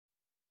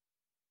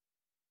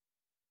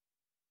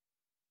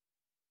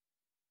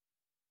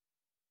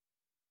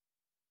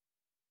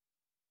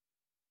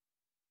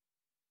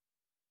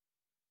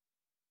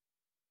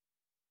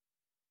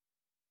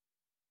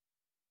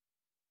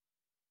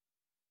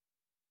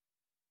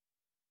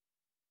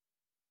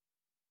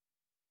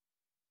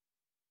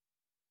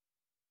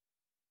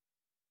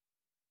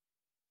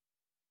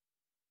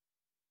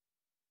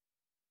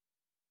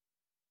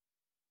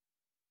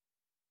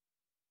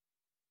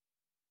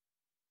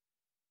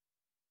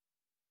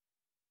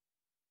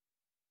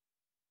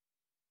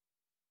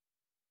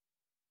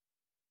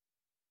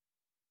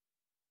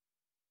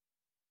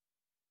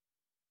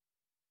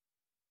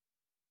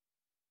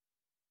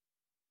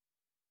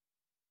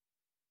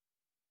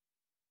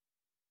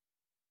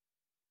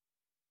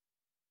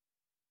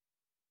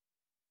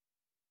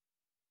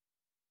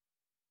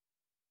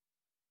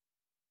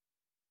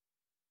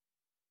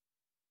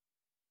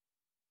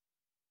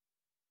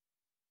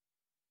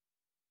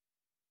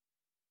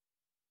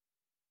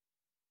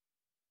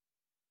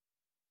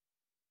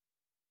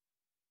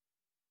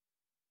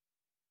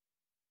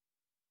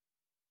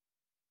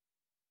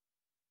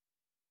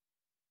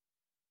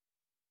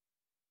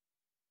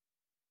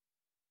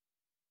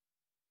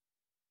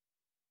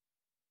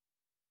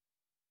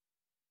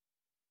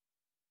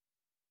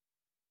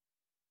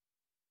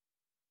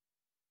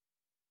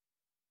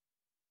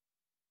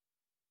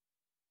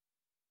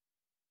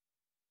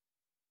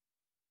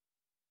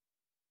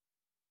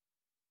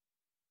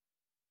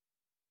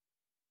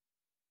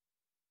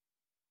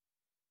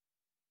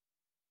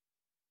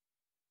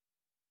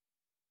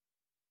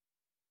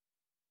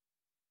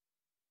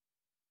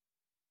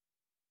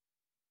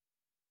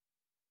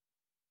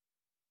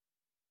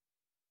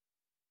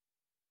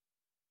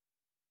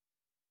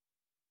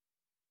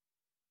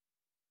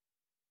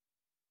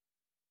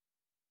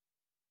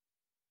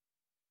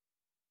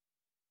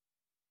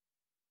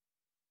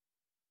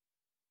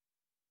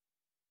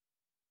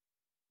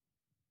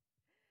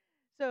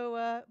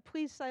So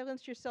please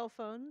silence your cell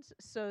phones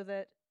so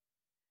that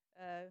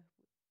uh,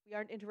 we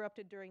aren't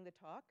interrupted during the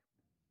talk.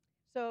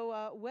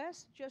 So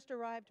Wes just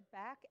arrived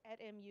back at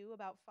MU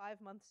about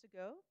 5 months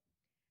ago,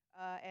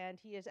 and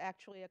he is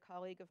actually a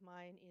colleague of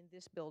mine in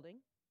this building.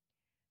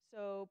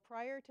 So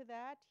prior to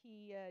that,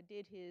 he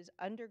did his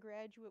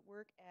undergraduate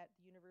work at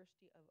the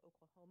University of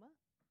Oklahoma,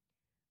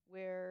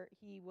 where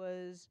he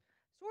was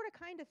sort of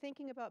kind of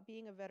thinking about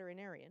being a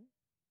veterinarian.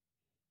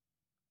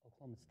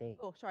 Oklahoma State.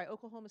 Oh, sorry,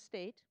 Oklahoma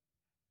State.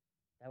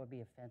 That would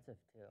be offensive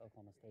to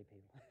Oklahoma State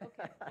people.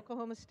 Okay,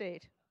 Oklahoma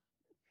State.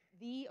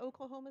 The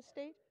Oklahoma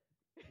State?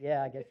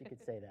 Yeah, I guess you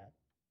could say that.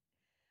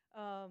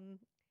 Um,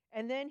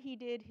 and then he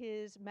did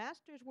his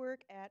master's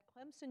work at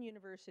Clemson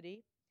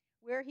University,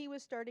 where he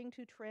was starting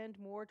to trend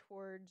more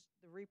towards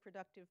the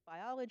reproductive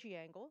biology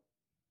angle.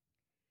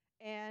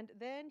 And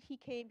then he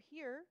came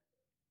here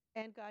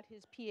and got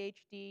his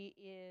PhD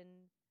in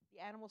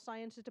the animal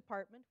sciences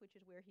department, which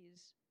is where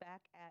he's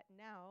back at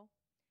now,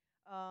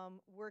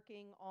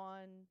 working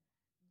on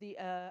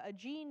a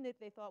gene that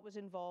they thought was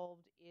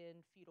involved in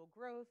fetal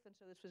growth. And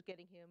so this was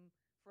getting him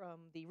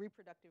from the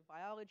reproductive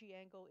biology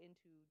angle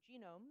into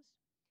genomes.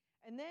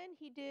 And then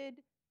he did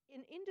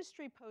an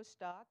industry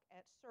postdoc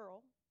at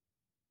Searle,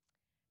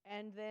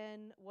 and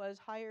then was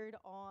hired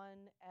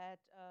on at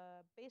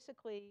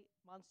basically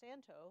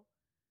Monsanto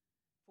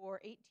for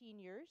 18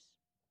 years.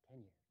 10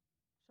 years.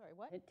 Sorry,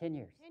 what? 10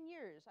 years. 10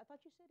 years. I thought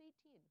you said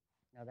 18.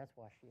 No, that's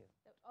Wash U.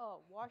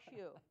 Oh, Wash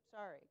U.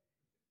 Sorry.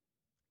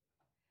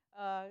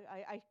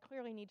 I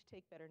clearly need to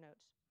take better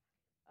notes.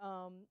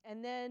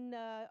 And then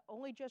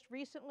only just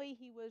recently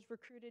he was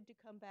recruited to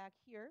come back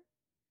here.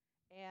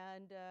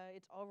 And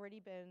it's already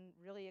been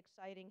really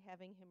exciting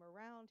having him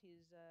around.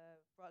 He's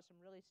brought some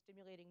really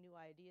stimulating new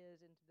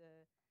ideas into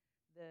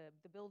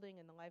the building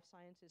and the life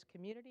sciences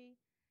community.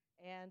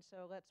 And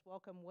so let's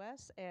welcome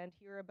Wes and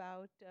hear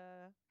about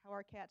how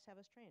our cats have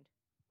us trained.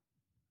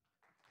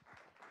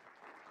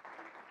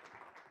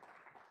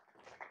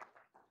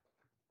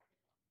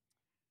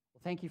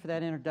 Well, thank you for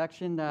that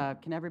introduction.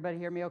 Can everybody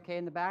hear me okay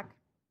in the back?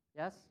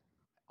 Yes?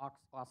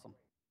 Awesome.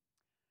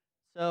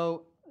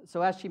 So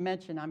as she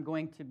mentioned, I'm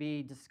going to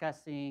be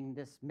discussing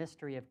this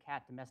mystery of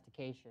cat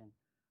domestication.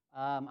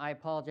 I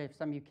apologize if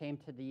some of you came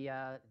to the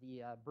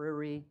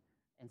brewery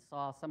and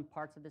saw some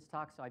parts of this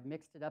talk, so I've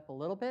mixed it up a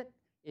little bit,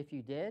 if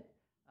you did.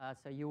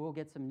 So you will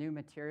get some new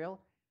material.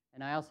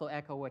 And I also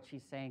echo what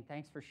she's saying.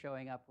 Thanks for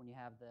showing up when you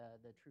have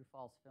the True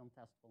False Film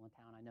Festival in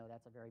town. I know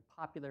that's a very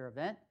popular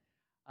event.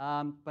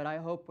 But I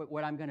hope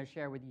what I'm going to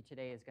share with you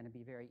today is going to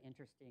be very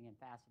interesting and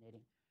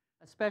fascinating,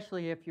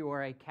 especially if you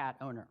are a cat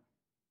owner.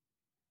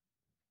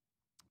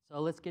 So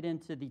let's get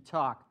into the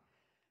talk.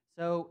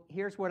 So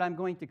here's what I'm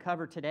going to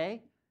cover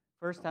today.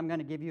 First, I'm going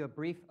to give you a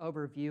brief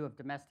overview of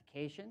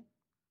domestication.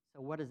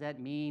 So what does that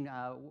mean?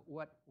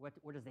 What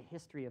is the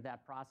history of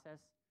that process?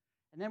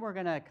 And then we're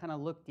going to kind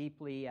of look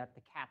deeply at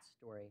the cat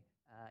story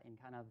and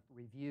kind of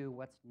review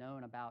what's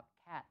known about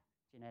cat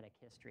genetic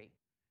history.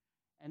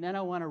 And then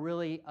I want to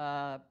really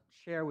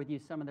share with you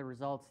some of the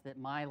results that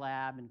my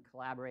lab, in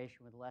collaboration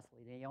with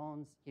Leslie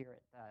Lyons here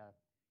at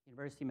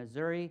University of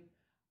Missouri,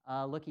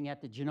 looking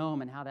at the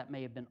genome and how that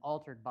may have been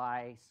altered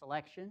by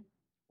selection,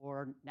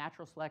 or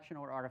natural selection,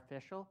 or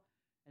artificial.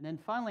 And then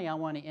finally, I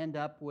want to end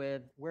up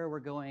with where we're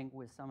going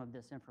with some of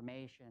this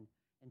information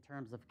in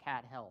terms of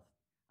cat health.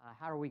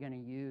 How are we going to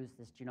use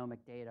this genomic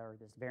data or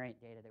this variant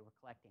data that we're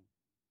collecting?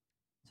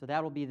 So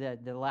that will be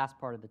the last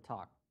part of the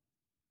talk.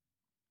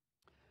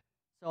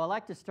 So I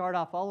like to start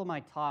off all of my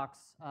talks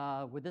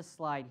with this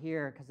slide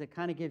here because it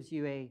kind of gives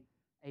you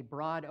a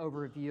broad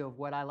overview of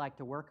what I like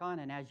to work on.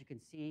 And as you can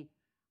see,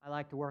 I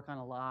like to work on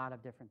a lot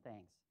of different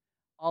things.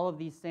 All of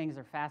these things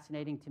are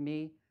fascinating to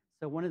me.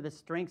 So one of the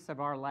strengths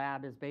of our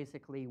lab is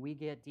basically we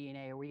get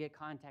DNA or we get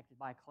contacted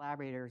by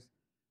collaborators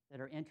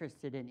that are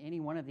interested in any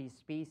one of these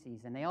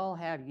species, and they all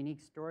have unique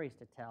stories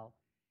to tell.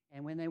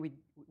 And when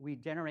we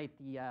generate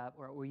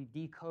or we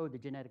decode the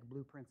genetic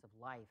blueprints of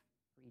life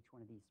for each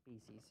one of these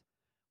species.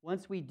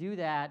 Once we do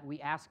that, we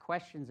ask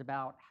questions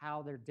about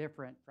how they're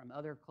different from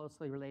other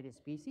closely related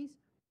species,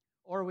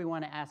 or we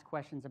want to ask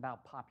questions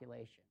about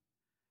population.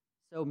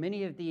 So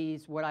many of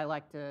these, what I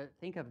like to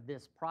think of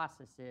this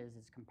process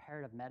is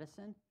comparative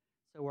medicine.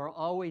 So we're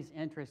always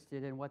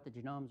interested in what the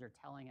genomes are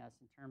telling us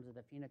in terms of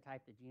the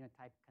phenotype to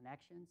genotype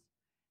connections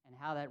and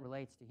how that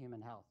relates to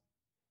human health.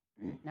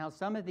 Now,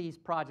 some of these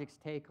projects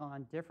take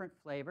on different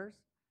flavors.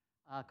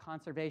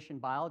 Conservation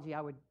biology,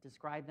 I would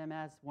describe them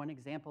as. One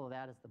example of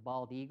that is the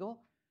bald eagle.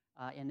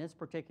 In this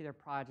particular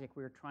project,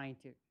 we were trying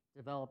to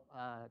develop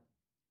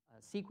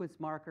sequence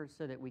markers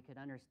so that we could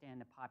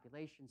understand the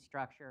population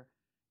structure.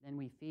 Then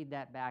we feed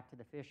that back to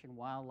the fish and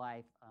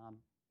wildlife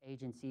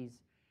agencies,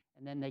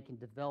 and then they can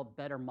develop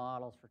better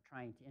models for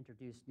trying to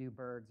introduce new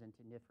birds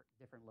into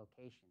different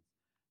locations.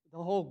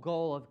 The whole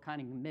goal of kind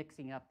of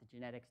mixing up the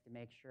genetics to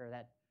make sure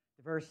that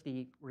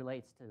diversity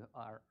relates to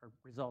our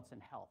results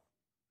in health.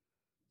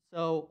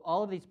 So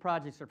all of these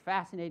projects are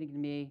fascinating to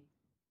me.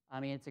 I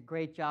mean, it's a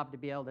great job to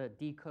be able to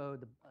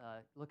decode,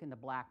 look in the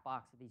black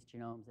box of these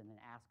genomes and then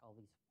ask all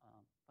these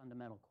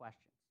fundamental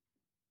questions.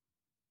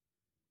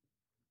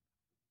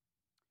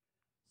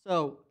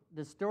 So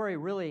the story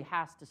really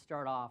has to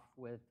start off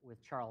with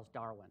Charles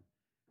Darwin.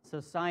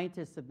 So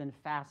scientists have been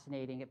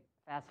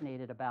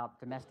fascinated about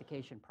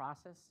domestication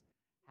process,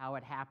 how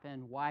it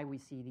happened, why we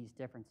see these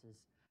differences.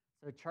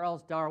 So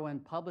Charles Darwin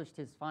published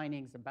his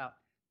findings about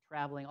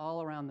traveling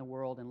all around the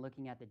world and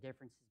looking at the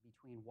differences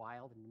between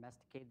wild and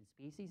domesticated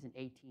species in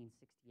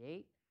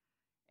 1868.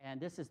 And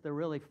this is the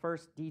really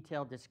first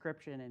detailed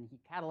description, and he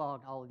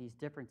cataloged all of these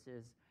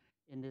differences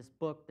in this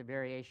book, The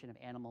Variation of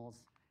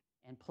Animals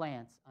and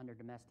Plants Under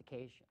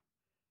Domestication.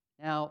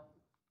 Now,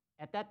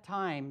 at that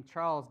time,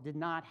 Charles did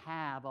not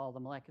have all the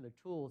molecular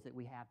tools that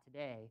we have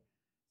today.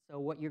 So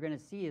what you're going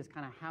to see is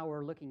kind of how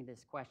we're looking at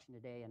this question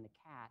today in the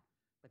cat,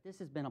 but this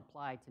has been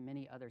applied to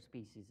many other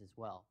species as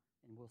well,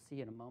 and we'll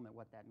see in a moment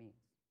what that means.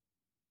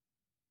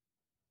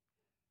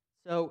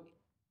 So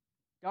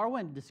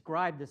Darwin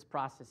described this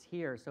process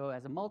here, so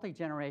as a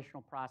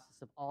multi-generational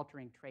process of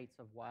altering traits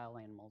of wild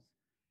animals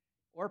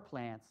or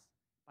plants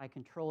by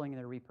controlling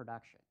their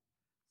reproduction.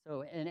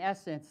 So in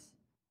essence,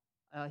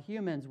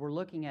 humans were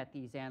looking at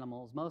these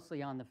animals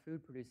mostly on the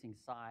food-producing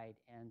side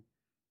and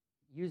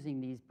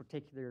using these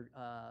particular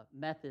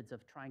methods of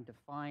trying to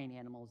find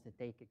animals that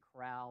they could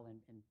corral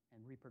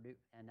and reproduce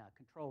and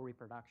control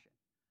reproduction.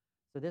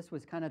 So this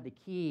was kind of the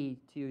key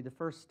to the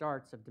first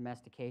starts of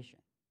domestication.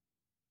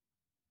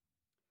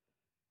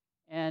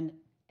 And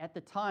at the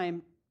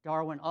time,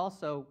 Darwin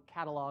also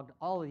cataloged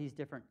all of these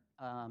different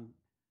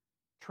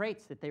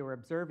traits that they were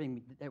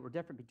observing that were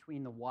different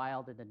between the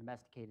wild and the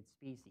domesticated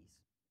species.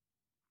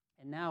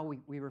 And now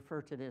we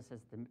refer to this as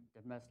the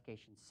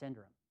domestication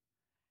syndrome.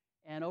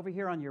 And over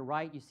here on your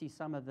right, you see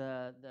some of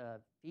the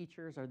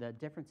features or the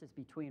differences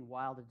between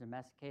wild and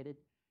domesticated.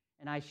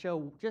 And I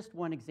show just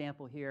one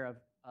example here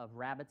of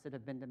rabbits that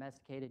have been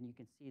domesticated, and you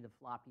can see the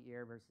floppy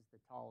ear versus the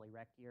tall,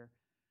 erect ear.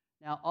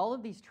 Now, all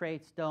of these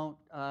traits don't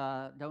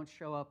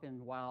show up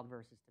in wild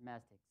versus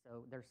domestic.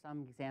 So there's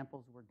some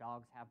examples where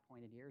dogs have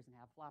pointed ears and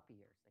have floppy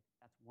ears.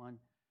 That's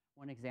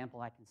one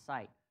example I can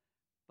cite.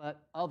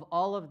 But of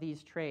all of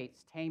these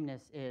traits,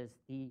 tameness is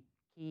the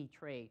key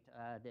trait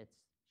that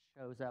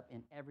shows up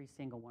in every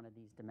single one of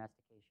these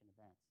domestication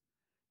events.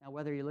 Now,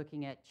 whether you're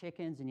looking at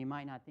chickens, and you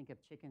might not think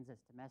of chickens as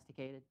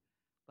domesticated,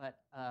 but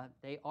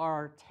they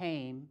are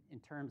tame in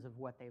terms of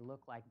what they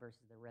look like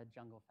versus the red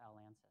jungle fowl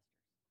ancestors.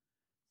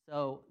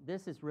 So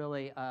this is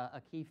really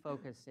a key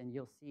focus, and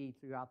you'll see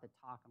throughout the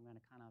talk I'm going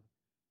to kind of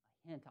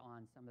hint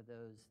on some of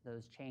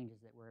those changes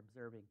that we're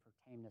observing for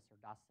tameness or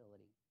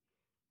docility.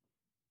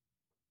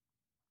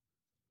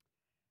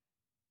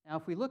 Now,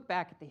 if we look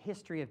back at the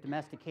history of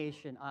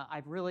domestication,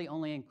 I've really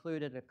only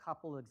included a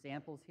couple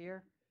examples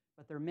here,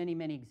 but there are many,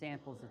 many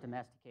examples of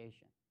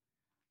domestication.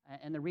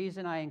 And the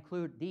reason I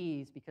include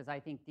these, because I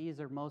think these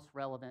are most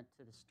relevant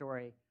to the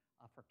story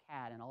for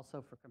cat, and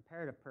also for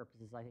comparative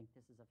purposes, I think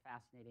this is a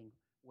fascinating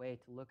way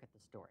to look at the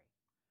story.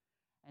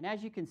 And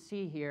as you can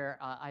see here,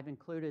 I've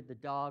included the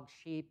dog,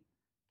 sheep,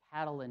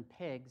 cattle, and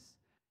pigs.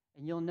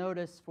 And you'll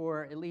notice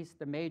for at least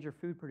the major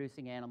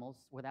food-producing animals,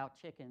 without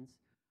chickens,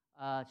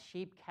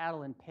 sheep,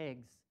 cattle, and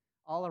pigs,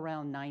 all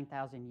around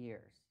 9,000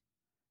 years.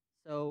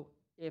 So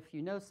if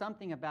you know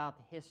something about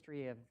the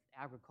history of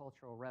the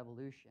agricultural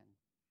revolution,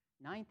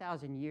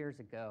 9,000 years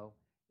ago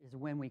is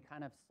when we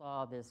kind of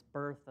saw this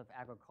birth of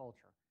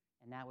agriculture.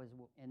 And that was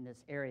in this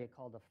area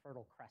called the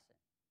Fertile Crescent.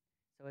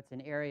 So it's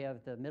an area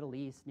of the Middle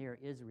East near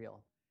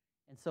Israel.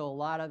 And so a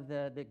lot of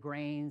the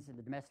grains and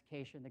the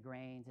domestication of the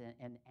grains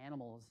and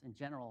animals in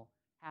general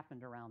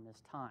happened around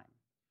this time.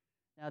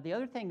 Now, the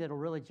other thing that will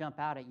really jump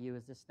out at you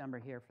is this number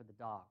here for the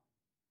dog.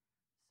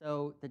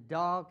 So the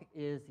dog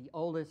is the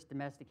oldest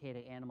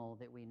domesticated animal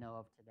that we know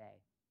of today.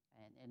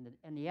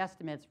 And the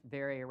estimates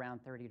vary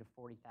around 30 to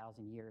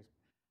 40,000 years.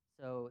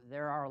 So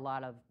there are a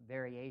lot of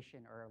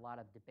variation or a lot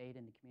of debate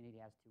in the community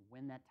as to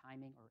when that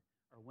timing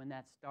or when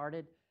that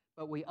started.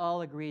 But we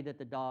all agree that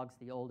the dog's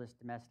the oldest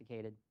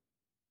domesticated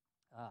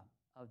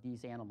of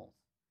these animals.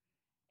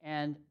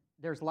 And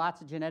there's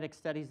lots of genetic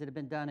studies that have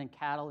been done in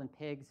cattle and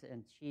pigs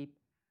and sheep.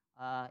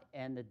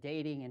 And the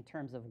dating in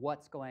terms of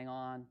what's going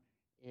on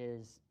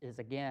is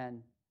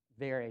again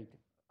varied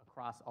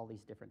across all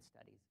these different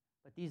studies.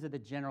 But these are the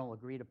general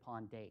agreed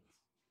upon dates.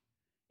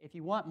 If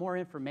you want more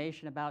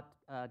information about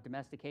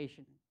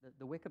domestication,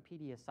 the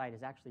Wikipedia site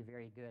is actually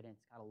very good, and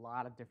it's got a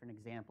lot of different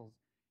examples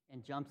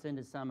and jumps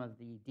into some of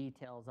the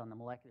details on the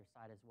molecular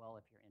side as well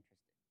if you're interested.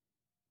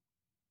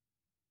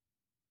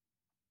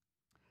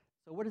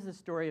 So what is the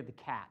story of the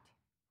cat?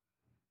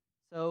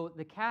 So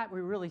the cat, we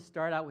really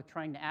start out with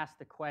trying to ask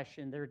the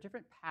question, there are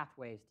different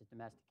pathways to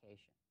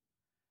domestication,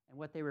 and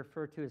what they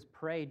refer to as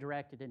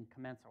prey-directed and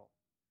commensal.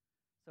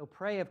 So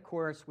prey, of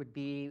course, would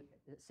be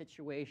a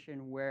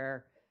situation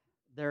where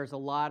there's a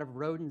lot of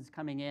rodents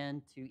coming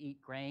in to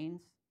eat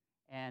grains,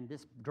 and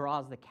this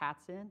draws the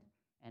cats in,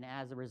 and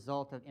as a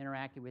result of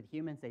interacting with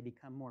humans, they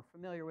become more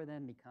familiar with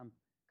them, become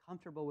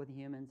comfortable with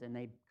humans, and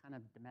they kind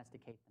of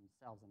domesticate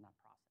themselves in that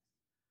process.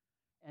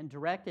 And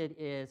directed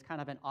is kind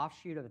of an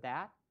offshoot of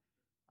that.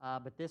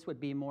 But this would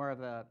be more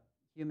of a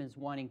humans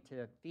wanting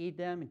to feed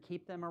them and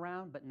keep them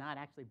around, but not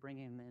actually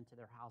bringing them into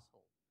their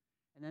household.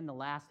 And then the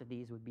last of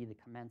these would be the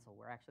commensal,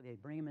 where actually they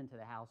bring them into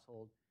the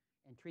household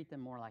and treat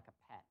them more like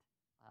a pet.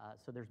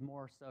 So there's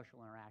more social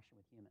interaction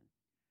with humans.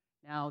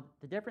 Now,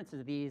 the differences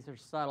of these are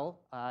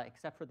subtle,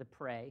 except for the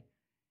prey.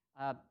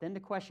 Then the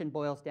question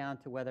boils down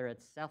to whether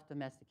it's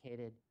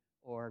self-domesticated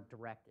or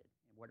directed,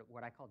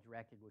 what I call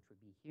directed, which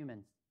would be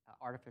human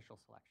artificial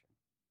selection.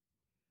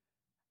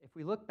 If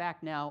we look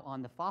back now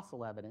on the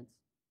fossil evidence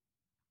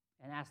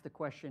and ask the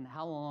question,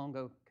 how long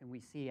ago can we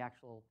see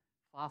actual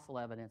fossil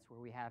evidence where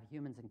we have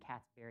humans and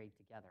cats buried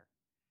together?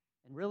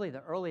 And really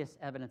the earliest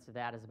evidence of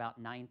that is about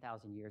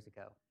 9,000 years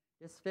ago.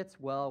 This fits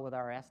well with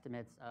our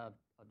estimates of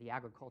the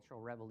agricultural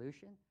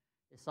revolution.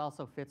 This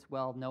also fits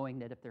well knowing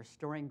that if they're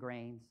storing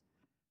grains,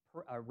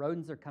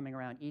 rodents are coming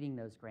around eating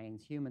those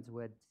grains, humans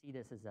would see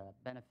this as a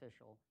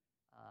beneficial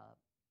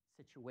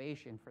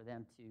situation for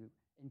them to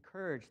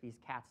encourage these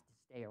cats to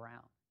stay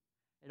around.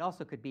 It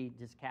also could be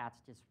just cats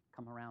just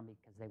come around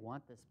because they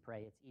want this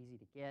prey. It's easy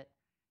to get,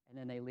 and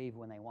then they leave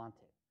when they want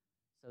to.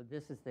 So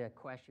this is the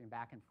question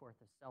back and forth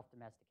of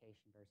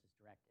self-domestication versus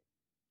directed.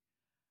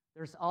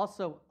 There's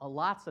also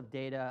lots of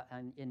data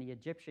in the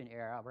Egyptian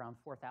era, around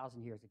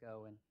 4,000 years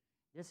ago, and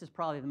this is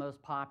probably the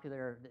most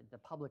popular the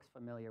public's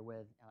familiar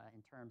with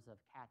in terms of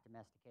cat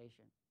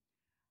domestication.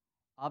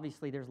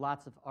 Obviously, there's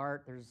lots of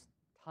art. There's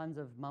tons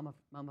of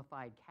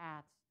mummified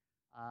cats.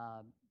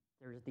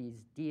 There's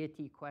these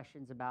deity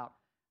questions about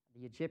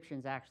the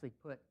Egyptians actually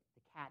put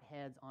the cat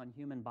heads on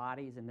human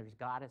bodies, and there's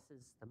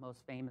goddesses. The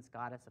most famous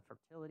goddess of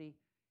fertility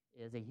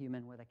is a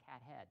human with a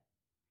cat head.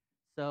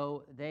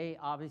 So they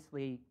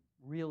obviously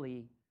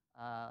really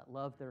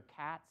love their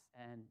cats,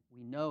 and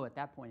we know at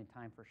that point in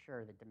time for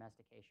sure that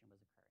domestication was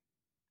occurring.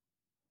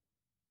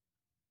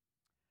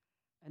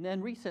 And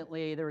then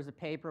recently there was a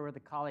paper with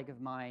a colleague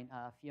of mine,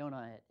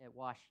 Fiona at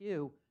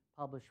WashU,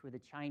 published with the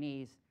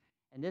Chinese,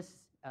 and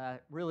this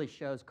really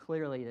shows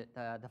clearly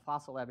that the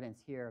fossil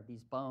evidence here of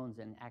these bones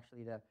and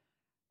actually the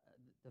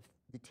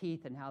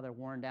teeth and how they're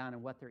worn down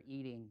and what they're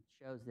eating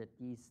shows that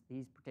these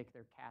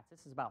particular cats,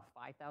 this is about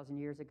 5,000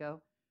 years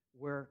ago,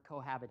 were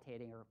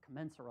cohabitating or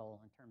commensal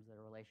in terms of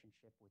their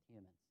relationship with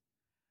humans.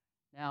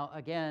 Now,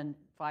 again,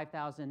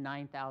 5,000,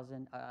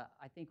 9,000,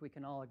 I think we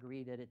can all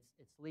agree that it's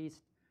at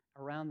least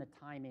around the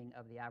timing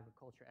of the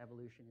agriculture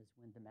evolution is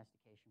when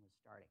domestication was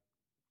starting.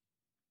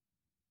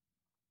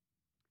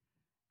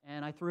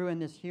 And I threw in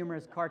this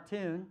humorous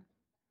cartoon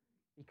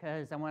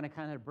because I want to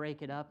kind of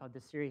break it up of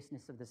the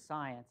seriousness of the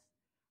science.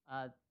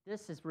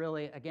 This is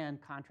really, again,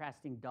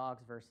 contrasting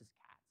dogs versus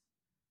cats.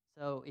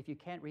 So if you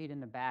can't read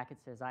in the back, it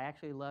says, I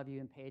actually love you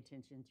and pay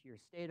attention to your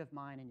state of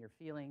mind and your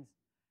feelings.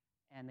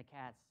 And the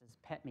cat says,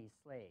 pet me,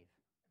 slave.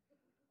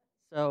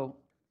 So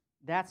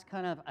that's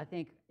kind of, I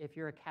think, if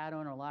you're a cat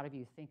owner, a lot of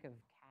you think of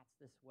cats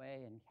this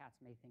way, and cats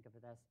may think of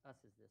us as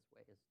this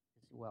way as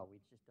well. We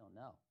just don't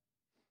know.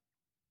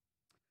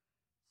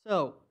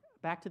 So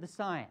back to the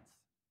science.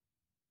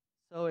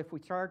 So if we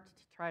start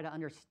to try to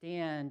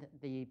understand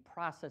the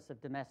process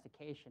of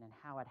domestication and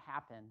how it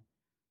happened,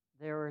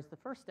 there was the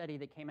first study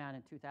that came out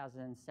in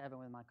 2007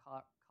 with my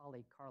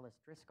colleague Carlos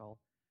Driscoll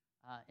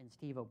and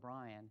Steve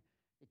O'Brien.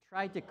 It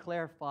tried to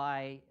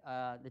clarify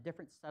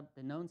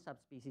the known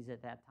subspecies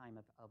at that time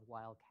of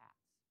wild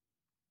cats.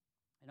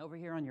 And over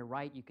here on your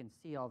right, you can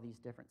see all these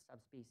different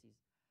subspecies.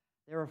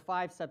 There are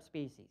 5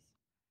 subspecies.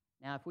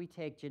 Now, if we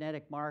take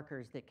genetic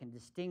markers that can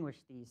distinguish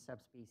these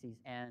subspecies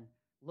and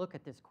look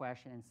at this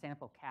question and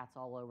sample cats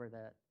all over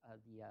the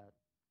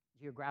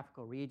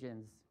geographical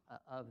regions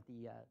of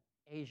the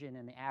Asian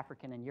and the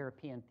African and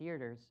European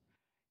theaters,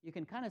 you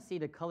can kind of see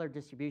the color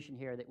distribution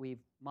here that we've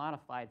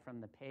modified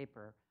from the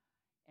paper.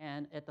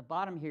 And at the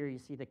bottom here, you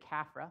see the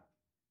Caffra,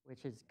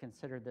 which is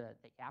considered the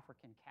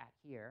African cat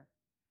here.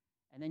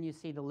 And then you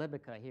see the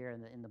Libica here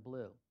in the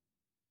blue.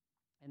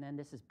 And then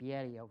this is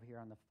Bieti over here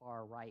on the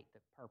far right, the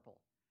purple.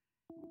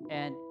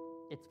 And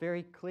it's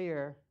very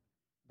clear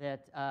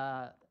that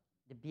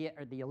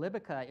the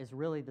Libica is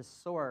really the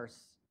source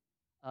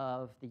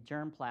of the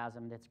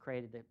germplasm that's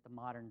created the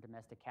modern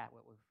domestic cat,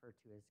 what we refer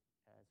to as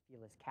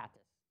Felis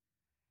catus.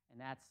 And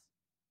that's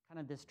kind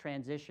of this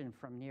transition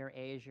from near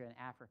Asia and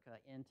Africa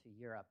into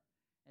Europe,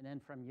 and then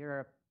from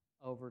Europe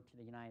over to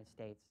the United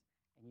States.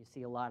 And you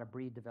see a lot of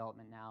breed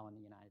development now in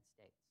the United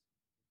States.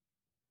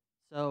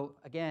 So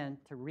again,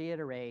 to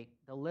reiterate,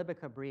 the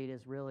Libica breed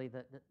is really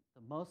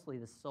mostly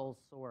the sole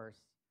source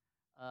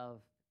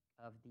of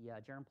the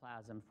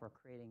germplasm for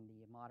creating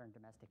the modern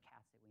domestic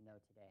cats that we know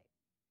today.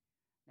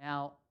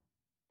 Now,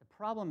 the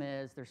problem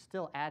is there's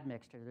still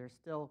admixture. There's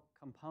still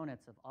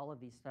components of all of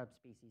these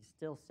subspecies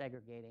still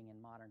segregating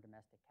in modern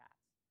domestic cats.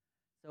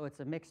 So it's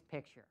a mixed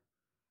picture.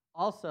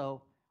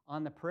 Also,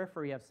 on the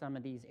periphery of some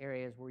of these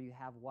areas where you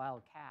have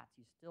wild cats,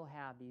 you still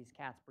have these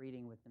cats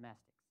breeding with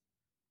domestics.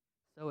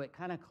 So it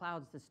kind of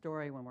clouds the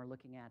story when we're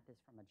looking at this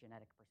from a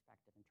genetic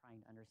perspective and trying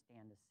to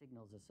understand the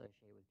signals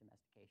associated with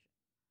domestication.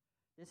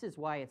 This is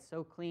why it's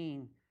so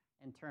clean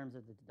in terms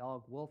of the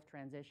dog-wolf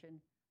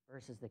transition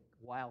versus the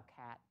wild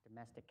cat,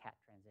 domestic cat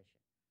transition.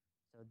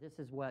 So this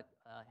is what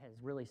has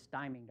really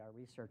stymied our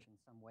research in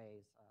some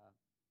ways,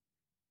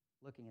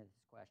 looking at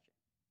this question.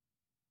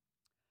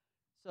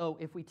 So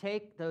if we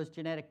take those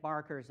genetic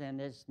markers and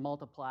just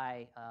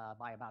multiply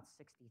by about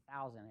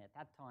 60,000, at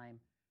that time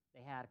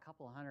they had a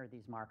couple hundred of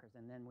these markers,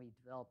 and then we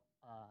developed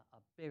a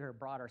bigger,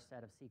 broader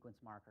set of sequence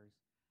markers.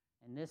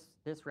 And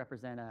this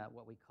represents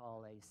what we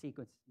call a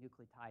sequence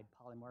nucleotide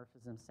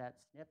polymorphism set,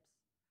 SNPs.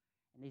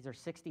 And these are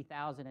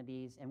 60,000 of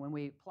these. And when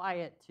we apply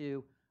it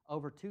to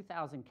over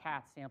 2,000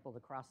 cats sampled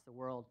across the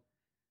world,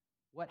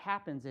 what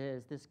happens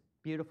is this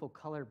beautiful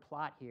colored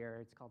plot here,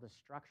 it's called a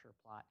structure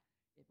plot.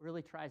 It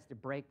really tries to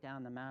break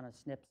down the amount of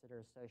SNPs that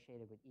are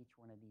associated with each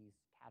one of these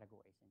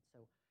categories. And so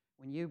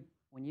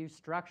when you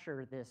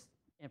structure this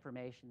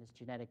information, this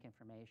genetic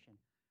information,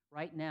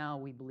 right now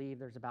we believe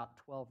there's about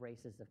 12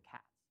 races of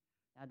cats.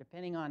 Now,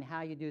 depending on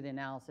how you do the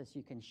analysis,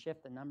 you can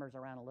shift the numbers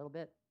around a little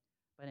bit,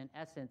 but in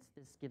essence,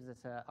 this gives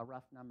us a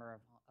rough number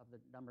of the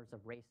numbers of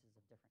races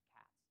of different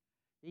cats.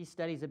 These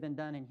studies have been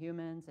done in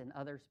humans and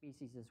other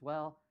species as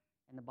well,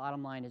 and the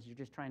bottom line is you're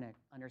just trying to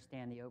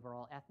understand the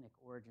overall ethnic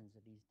origins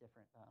of these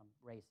different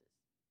races.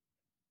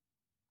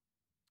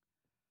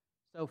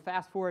 So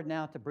fast forward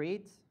now to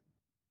breeds.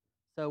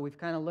 So we've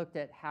kind of looked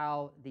at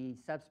how the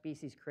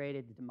subspecies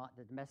created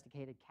the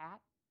domesticated cat,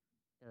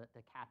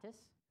 the catus.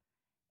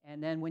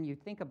 And then when you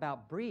think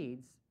about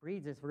breeds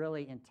is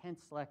really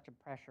intense selective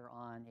pressure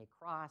on a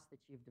cross that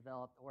you've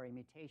developed or a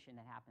mutation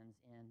that happens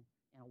in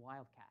a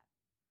wild cat.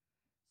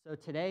 So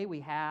today we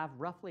have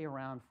roughly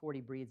around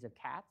 40 breeds of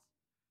cats.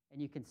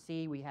 And you can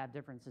see we have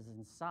differences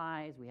in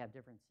size, we have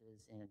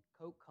differences in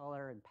coat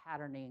color and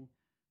patterning.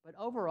 But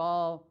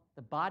overall,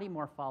 the body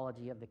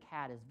morphology of the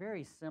cat is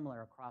very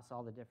similar across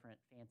all the different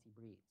fancy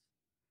breeds.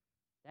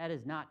 That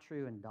is not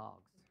true in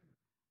dogs.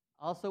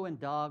 Also in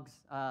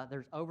dogs,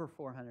 there's over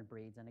 400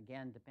 breeds, and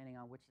again, depending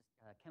on which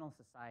kennel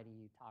society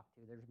you talk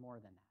to, there's more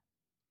than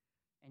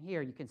that. And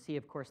here you can see,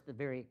 of course, the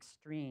very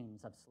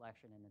extremes of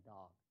selection in the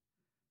dog.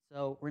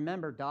 So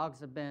remember,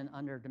 dogs have been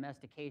under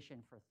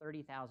domestication for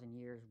 30,000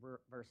 years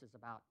versus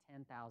about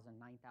 10,000,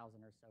 9,000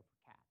 or so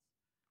for cats.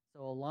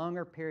 So a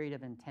longer period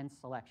of intense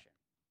selection.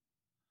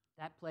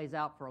 That plays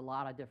out for a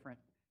lot of different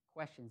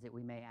questions that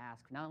we may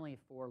ask, not only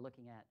for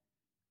looking at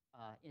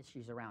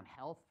issues around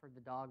health for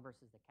the dog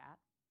versus the cat,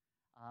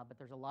 but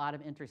there's a lot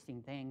of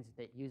interesting things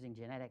that using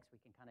genetics we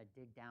can kind of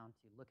dig down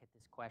to look at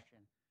this question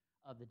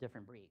of the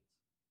different breeds.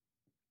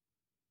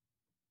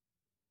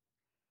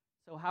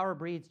 So how are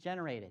breeds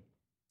generated?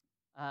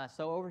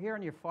 So over here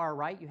on your far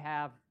right, you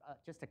have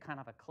just a kind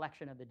of a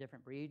collection of the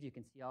different breeds. You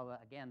can see all the,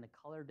 again, the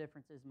color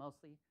differences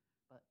mostly,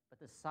 but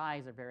the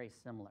size are very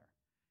similar.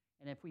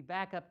 And if we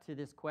back up to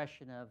this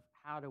question of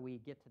how do we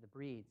get to the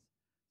breeds,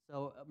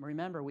 so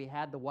remember we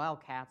had the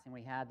wild cats and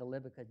we had the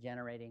Libica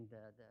generating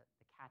the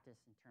catus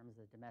in terms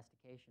of the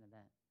domestication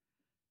event.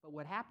 But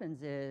what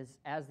happens is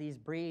as these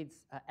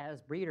breeds,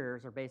 as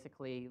breeders are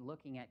basically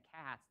looking at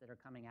cats that are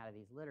coming out of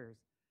these litters,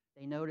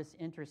 they notice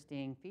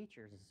interesting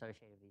features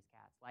associated with these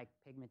cats, like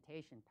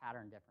pigmentation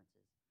pattern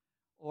differences.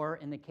 Or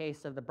in the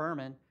case of the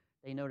Burman,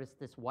 they notice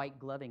this white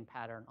gloving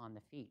pattern on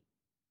the feet.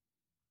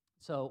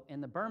 So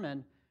in the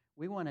Burman,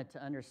 we wanted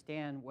to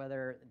understand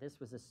whether this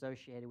was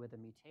associated with a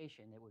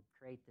mutation that would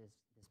create this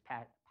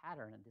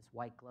pattern, this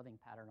white gloving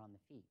pattern on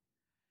the feet.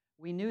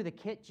 We knew the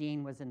KIT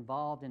gene was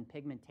involved in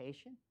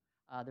pigmentation.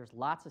 There's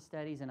lots of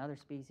studies in other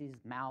species,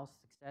 mouse,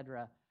 et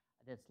cetera,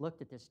 that's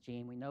looked at this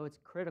gene. We know it's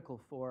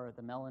critical for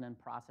the melanin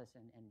process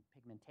and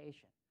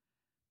pigmentation.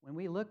 When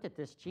we looked at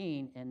this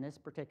gene in this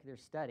particular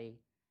study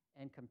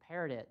and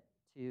compared it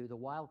to the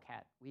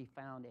wildcat, we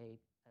found a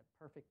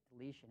perfect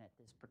deletion at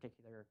this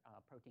particular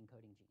protein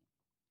coding gene.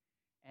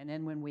 And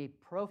then when we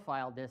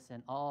profiled this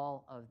in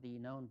all of the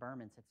known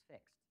Burmans, it's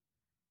fixed.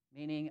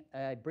 Meaning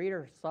a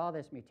breeder saw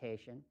this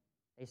mutation,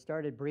 they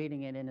started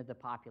breeding it into the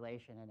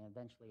population, and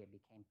eventually it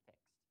became fixed.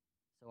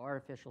 So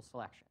artificial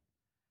selection.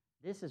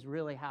 This is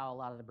really how a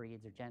lot of the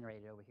breeds are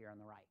generated over here on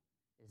the right.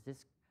 Is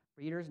this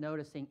breeders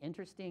noticing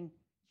interesting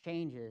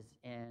changes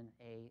in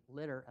a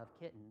litter of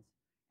kittens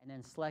and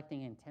then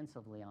selecting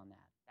intensively on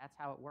that. That's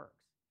how it works.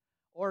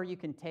 Or you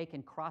can take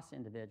and cross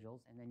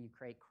individuals, and then you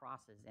create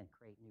crosses and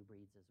create new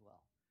breeds as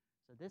well.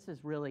 So this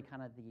is really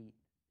kind of the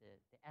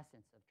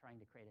essence of trying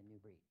to create a new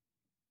breed.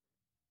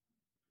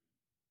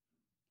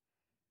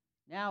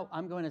 Now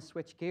I'm going to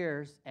switch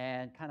gears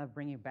and kind of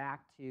bring you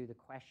back to the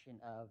question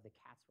of the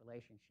cat's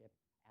relationship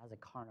as a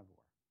carnivore.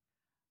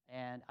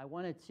 And I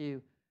wanted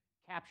to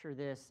capture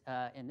this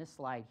in this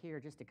slide here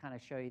just to kind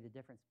of show you the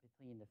difference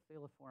between the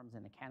feliforms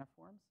and the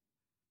caniforms.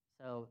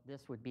 So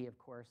this would be, of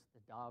course,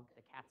 the dog,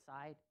 the cat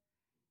side.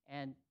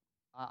 And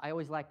I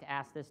always like to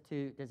ask this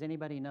too, does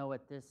anybody know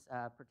what this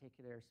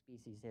particular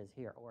species is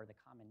here, or the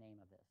common name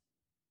of this?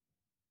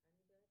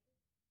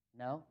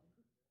 No?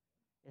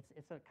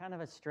 It's a kind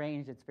of a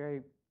strange, it's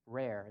very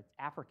rare. It's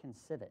African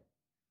civet.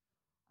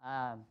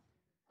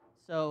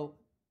 So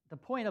the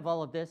point of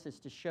all of this is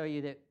to show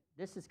you that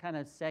this is kind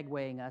of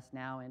segueing us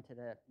now into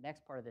the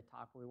next part of the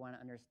talk where we want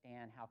to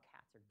understand how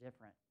cats are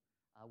different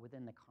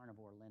within the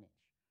carnivore lineage.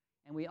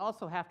 And we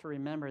also have to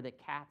remember that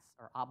cats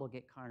are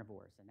obligate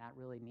carnivores, and that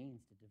really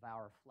means to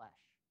devour flesh.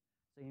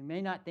 So you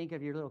may not think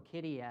of your little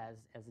kitty as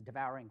a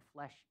devouring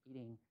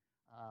flesh-eating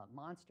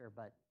monster,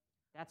 but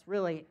that's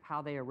really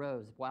how they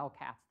arose. Wild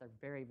cats, they're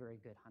very, very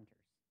good hunters.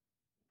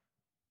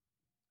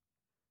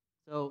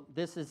 So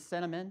this is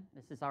Cinnamon.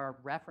 This is our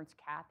reference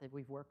cat that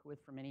we've worked with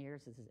for many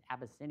years. This is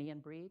Abyssinian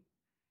breed.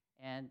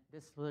 And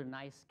this little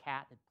nice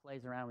cat that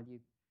plays around with you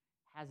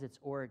has its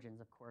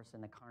origins, of course,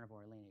 in the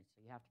carnivore lineage.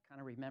 So you have to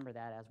kind of remember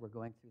that as we're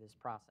going through this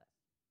process.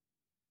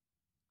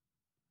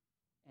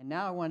 And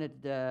now I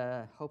wanted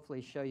to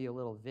hopefully show you a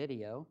little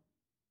video.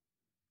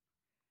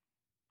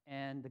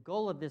 And the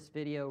goal of this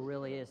video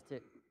really is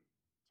to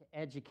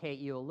educate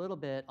you a little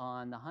bit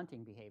on the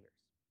hunting behaviors.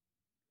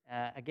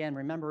 Again,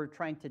 remember, we're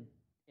trying to,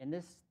 in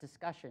this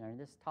discussion, or in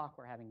this talk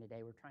we're having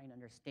today, we're trying to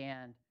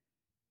understand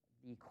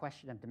the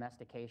question of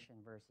domestication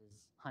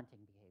versus hunting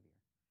behavior.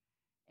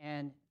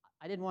 And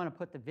I didn't want to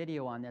put the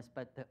video on this,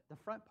 but the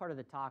front part of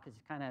the talk is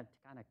kind of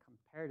to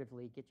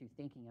comparatively get you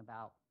thinking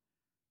about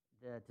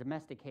the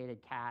domesticated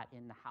cat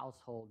in the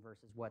household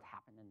versus what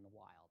happened in the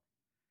wild.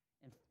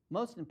 And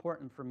most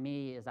important for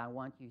me is I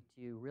want you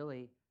to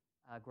really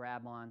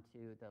grab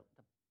onto the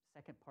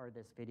second part of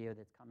this video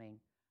that's coming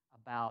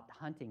about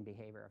hunting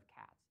behavior of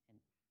cats. And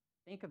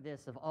think of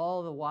this, of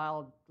all the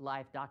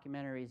wildlife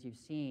documentaries you've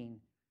seen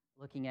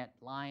looking at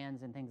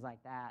lions and things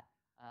like that,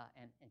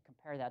 and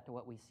compare that to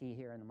what we see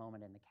here in the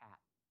moment in the cat.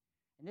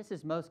 And this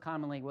is most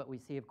commonly what we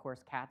see, of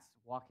course, cats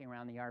walking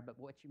around the yard, but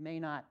what you may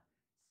not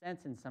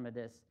sense in some of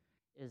this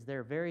is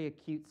their very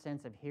acute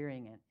sense of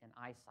hearing and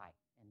eyesight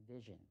and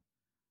vision.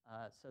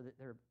 So that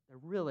they're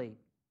really,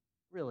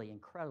 really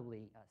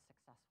incredibly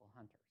successful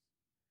hunters.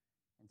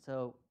 And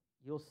so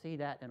you'll see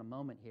that in a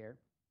moment here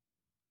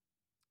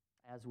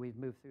as we've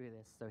moved through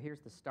this. So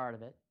here's the start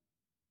of it.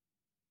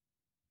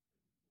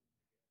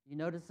 You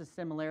notice the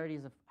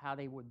similarities of how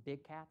they would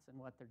big cats and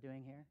what they're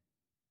doing here?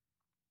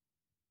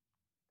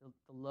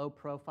 The low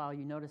profile,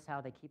 you notice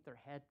how they keep their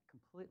head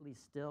completely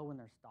still when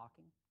they're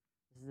stalking?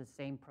 This is the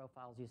same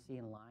profiles you see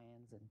in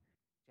lions and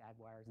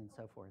jaguars and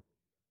so forth.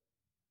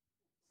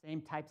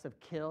 Same types of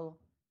kill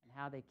and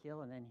how they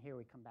kill, and then here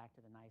we come back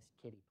to the nice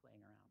kitty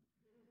playing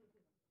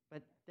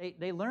around. But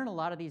they learn a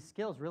lot of these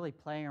skills really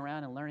playing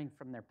around and learning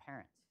from their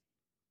parents.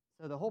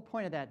 So the whole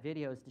point of that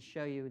video is to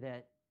show you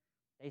that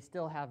they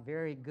still have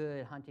very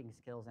good hunting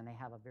skills and they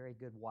have a very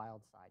good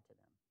wild side to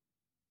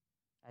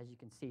them, as you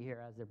can see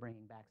here as they're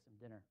bringing back some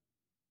dinner.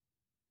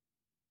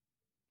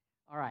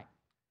 All right,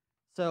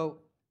 so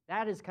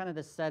that is kind of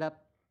the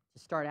setup to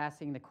start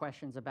asking the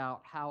questions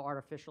about how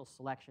artificial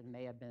selection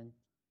may have been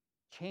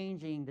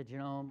changing the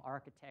genome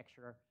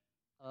architecture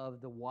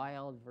of the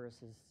wild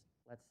versus,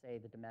 let's say,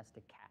 the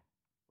domestic cat.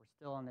 We're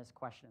still on this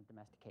question of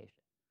domestication.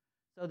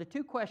 So the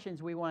two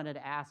questions we wanted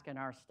to ask in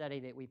our study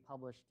that we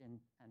published in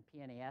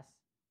PNAS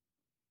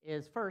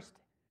is, first,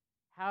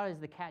 how is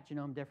the cat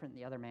genome different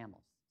than the other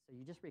mammals? So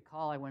you just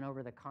recall I went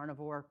over the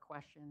carnivore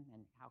question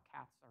and how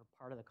cats are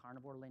part of the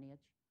carnivore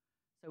lineage.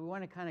 So we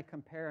want to kind of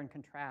compare and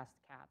contrast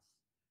cats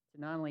to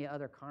not only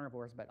other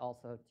carnivores, but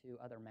also to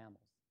other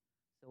mammals.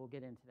 So we'll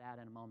get into that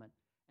in a moment.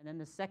 And then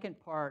the second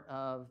part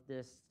of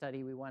this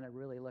study, we want to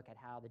really look at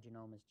how the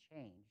genome has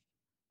changed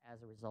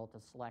as a result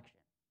of selection,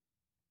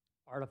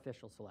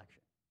 artificial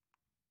selection.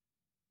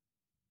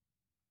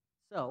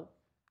 So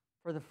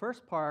for the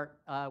first part,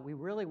 we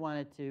really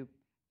wanted to,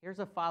 here's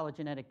a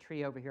phylogenetic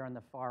tree over here on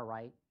the far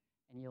right,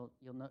 and you'll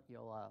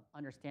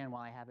understand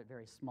why I have it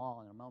very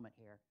small in a moment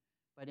here.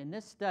 But in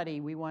this study,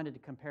 we wanted to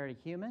compare to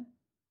human,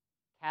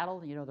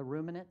 cattle, you know, the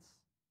ruminants,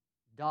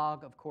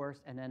 dog, of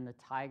course, and then the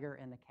tiger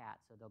and the cat.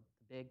 So the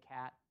big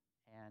cat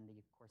and, of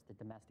course, the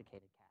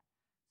domesticated cat.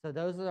 So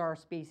those are our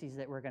species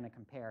that we're going to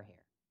compare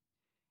here.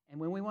 And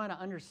when we want to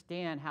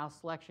understand how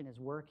selection is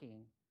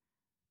working,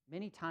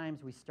 many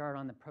times we start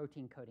on the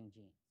protein coding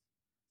genes.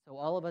 So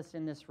all of us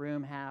in this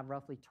room have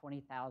roughly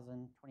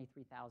 20,000,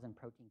 23,000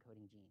 protein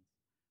coding genes.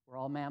 We're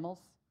all mammals.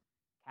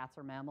 Cats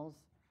are mammals.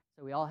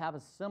 So we all have a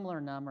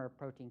similar number of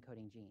protein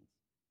coding genes.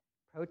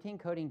 Protein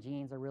coding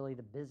genes are really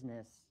the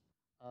business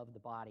of the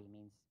body. It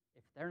means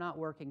if they're not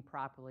working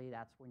properly,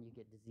 that's when you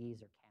get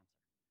disease or cancer.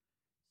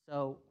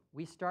 So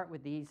we start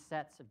with these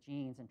sets of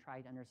genes and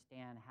try to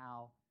understand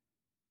how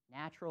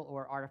natural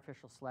or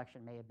artificial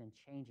selection may have been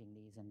changing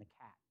these in the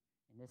cat.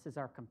 And this is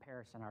our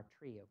comparison, our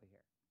tree over here.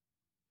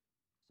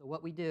 So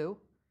what we do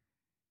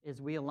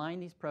is we align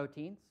these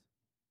proteins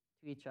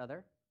to each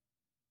other.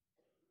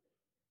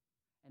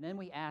 And then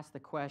we ask the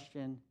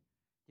question,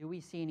 do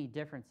we see any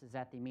differences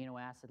at the amino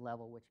acid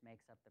level which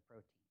makes up the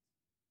proteins?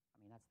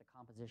 I mean, that's the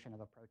composition of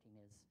a protein,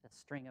 is a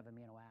string of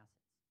amino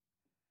acids.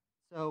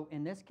 So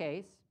in this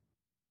case,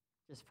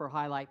 just for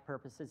highlight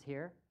purposes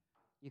here,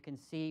 you can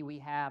see we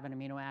have an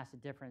amino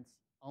acid difference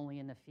only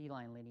in the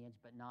feline lineage,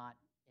 but not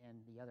in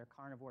the other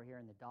carnivore here,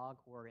 in the dog,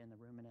 or in the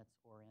ruminants,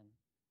 or in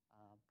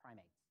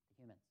primates,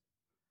 the humans.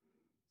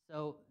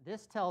 So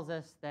this tells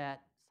us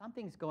that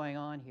something's going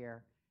on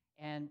here.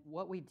 And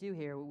what we do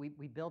here,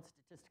 we build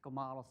statistical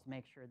models to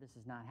make sure this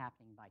is not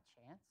happening by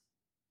chance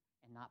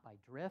and not by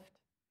drift,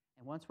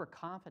 And once we're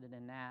confident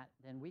in that,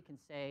 then we can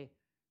say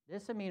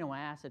this amino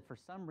acid, for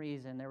some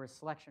reason, there was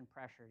selection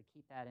pressure to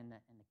keep that in the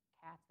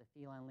cats, the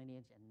feline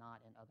lineage, and not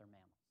in other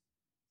mammals.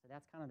 So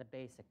that's kind of the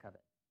basic of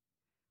it.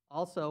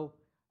 Also,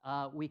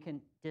 we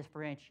can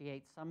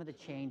differentiate some of the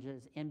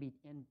changes in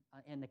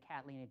the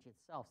cat lineage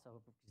itself. So,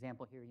 for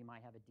example, here you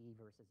might have a D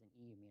versus an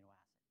E amino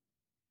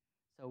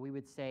acid. So we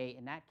would say,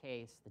 in that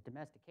case, the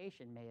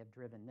domestication may have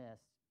driven this,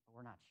 but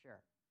we're not sure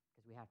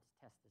because we have to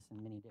test this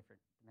in many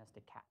different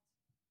domestic cats.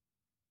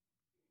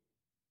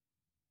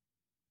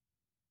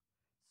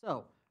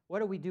 So what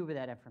do we do with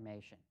that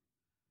information?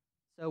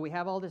 So we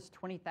have all this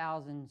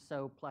 20,000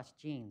 so plus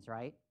genes,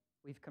 right?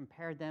 We've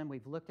compared them.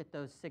 We've looked at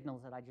those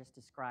signals that I just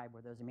described,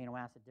 where those amino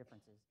acid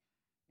differences,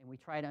 and we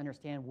try to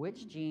understand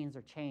which genes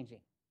are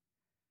changing.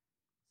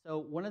 So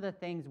one of the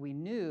things we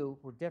knew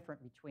were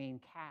different between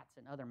cats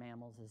and other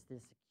mammals is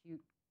this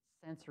acute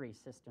sensory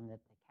system that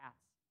the cats,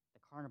 the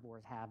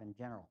carnivores, have in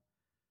general.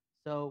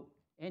 So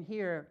in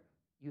here,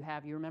 you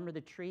remember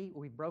the tree?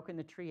 We've broken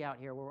the tree out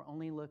here where we're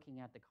only looking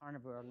at the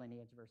carnivore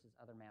lineage versus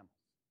other mammals.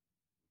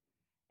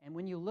 And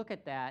when you look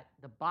at that,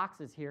 the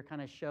boxes here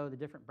kind of show the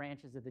different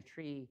branches of the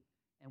tree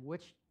and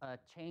which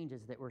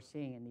changes that we're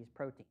seeing in these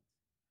proteins.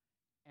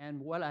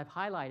 And what I've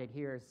highlighted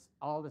here is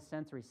all the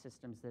sensory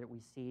systems that we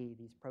see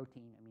these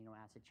protein amino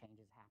acid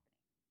changes happening.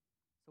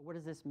 So what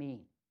does this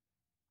mean?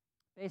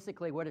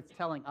 Basically, what it's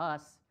telling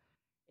us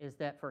is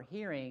that for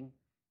hearing,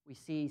 we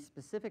see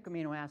specific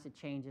amino acid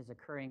changes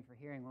occurring for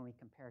hearing when we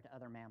compare to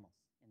other mammals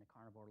in the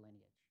carnivore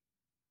lineage.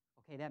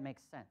 Okay, that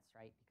makes sense,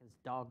 right? Because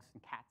dogs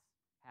and cats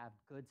have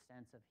good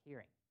sense of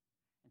hearing.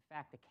 In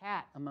fact, the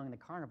cat among the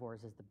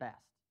carnivores is the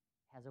best.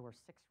 It has over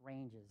 6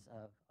 ranges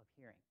of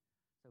hearing.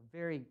 So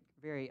very,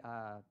 very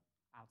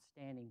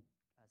outstanding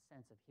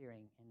sense of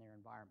hearing in their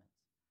environments.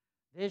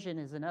 Vision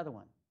is another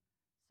one.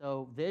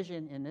 So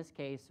vision, in this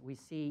case, we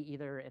see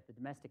either at the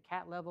domestic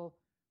cat level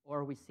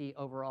or we see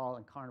overall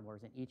in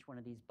carnivores in each one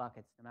of these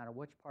buckets. No matter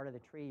which part of the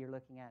tree you're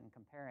looking at and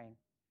comparing,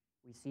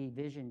 we see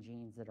vision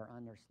genes that are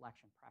under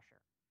selection pressure,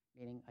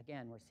 meaning,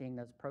 again, we're seeing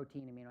those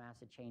protein amino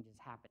acid changes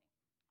happening.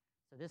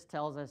 So this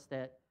tells us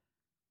that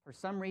for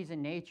some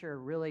reason, nature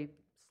really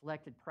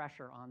selected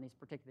pressure on this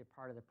particular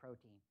part of the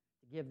protein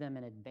to give them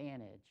an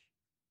advantage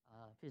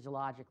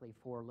physiologically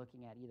for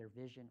looking at either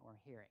vision or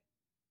hearing.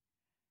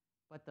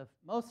 But the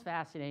most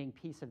fascinating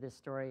piece of this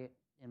story,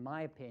 in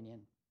my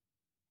opinion,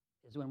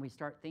 is when we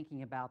start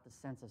thinking about the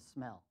sense of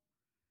smell.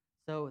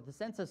 So the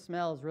sense of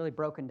smell is really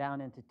broken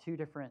down into 2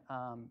 different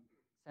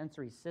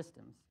sensory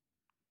systems.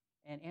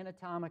 And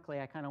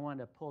anatomically, I kind of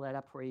wanted to pull that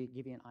up for you,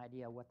 give you an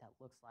idea of what that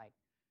looks like.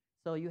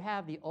 So you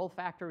have the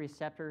olfactory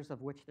receptors,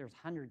 of which there's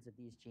hundreds of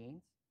these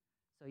genes.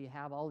 So you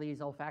have all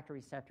these olfactory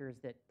receptors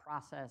that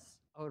process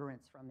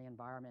odorants from the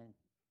environment,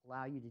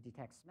 allow you to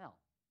detect smell.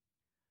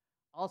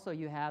 Also,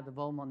 you have the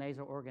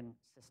vomeronasal organ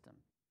system.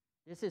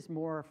 This is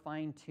more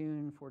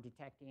fine-tuned for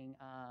detecting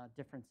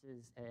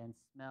differences in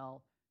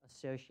smell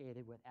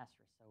associated with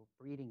estrus, so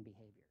breeding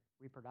behavior,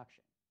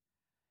 reproduction.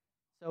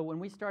 So when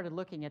we started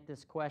looking at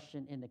this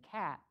question in the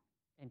cat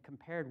and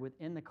compared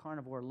within the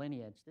carnivore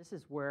lineage, this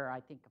is where I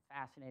think a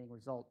fascinating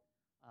result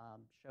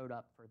showed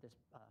up for this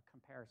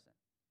comparison.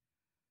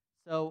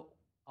 So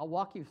I'll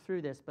walk you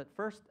through this, but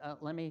first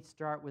let me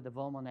start with the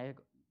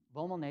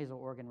vomeronasal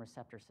organ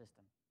receptor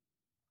system.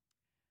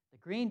 The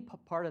green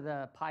part of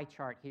the pie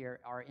chart here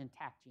are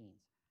intact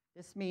genes.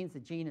 This means the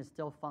gene is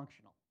still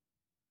functional.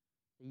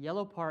 The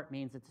yellow part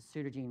means it's a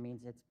pseudogene,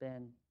 means it's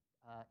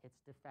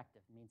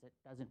defective, means it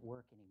doesn't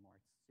work anymore.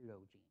 It's a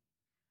pseudogene.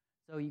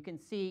 So you can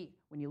see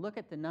when you look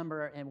at the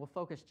number, and we'll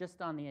focus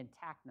just on the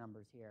intact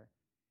numbers here.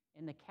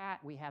 In the cat,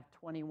 we have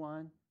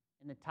 21.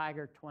 In the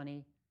tiger,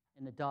 20.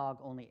 In the dog,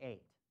 only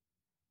 8.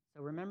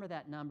 So remember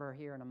that number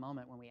here in a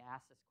moment when we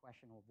ask this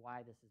question of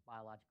why this is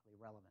biologically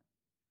relevant.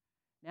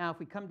 Now, if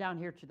we come down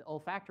here to the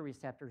olfactory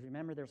receptors,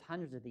 remember there's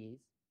hundreds of these.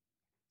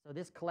 So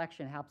this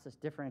collection helps us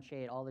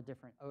differentiate all the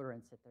different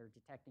odorants that they're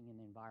detecting in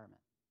the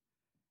environment.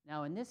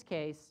 Now, in this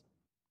case,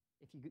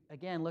 if you,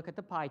 again, look at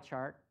the pie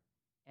chart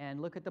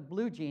and look at the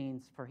blue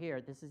genes for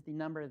here, this is the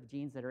number of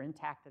genes that are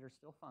intact that are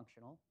still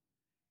functional.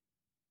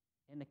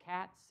 In the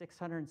cat,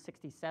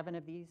 667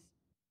 of these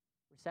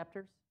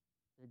receptors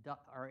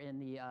are in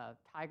the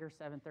tiger,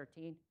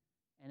 713,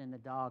 and in the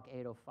dog,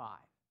 805.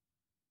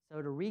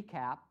 So to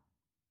recap,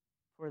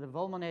 for the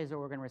vomeronasal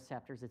organ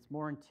receptors, it's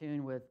more in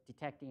tune with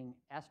detecting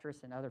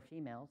estrus in other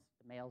females,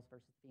 the males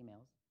versus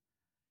females.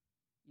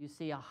 You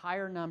see a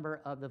higher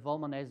number of the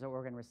vomeronasal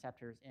organ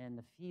receptors in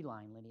the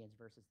feline lineage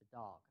versus the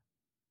dog.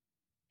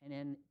 And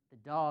in the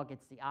dog,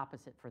 it's the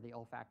opposite for the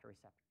olfactory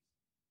receptors.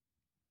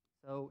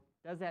 So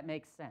does that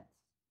make sense?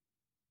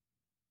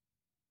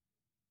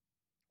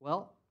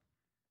 Well,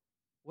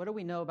 what do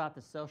we know about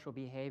the social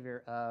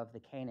behavior of the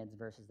canids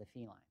versus the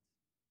felines?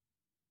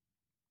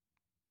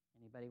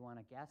 Anybody want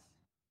to guess?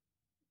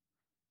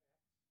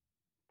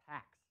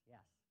 Packs, yes.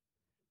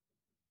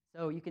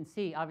 So you can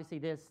see, obviously,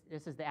 this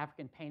is the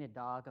African painted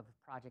dog of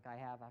a project I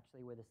have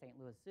actually with the St.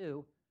 Louis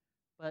Zoo.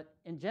 But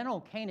in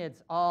general,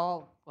 canids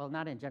all, well,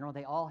 not in general,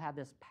 they all have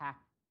this pack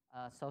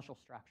social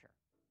structure.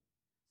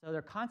 So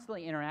they're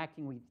constantly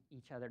interacting with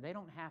each other. They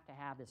don't have to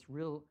have this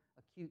real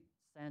acute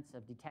sense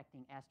of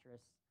detecting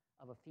estrus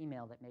of a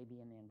female that may be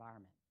in the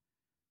environment.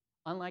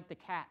 Unlike the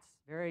cats,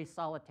 very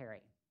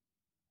solitary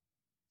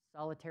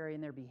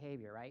in their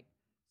behavior, right?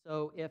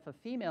 So if a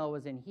female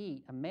was in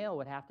heat, a male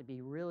would have to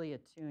be really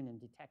attuned in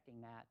detecting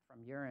that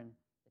from urine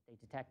that they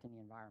detect in the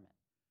environment.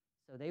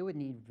 So they would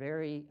need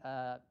very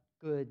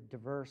good,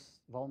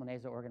 diverse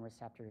vulvanasal organ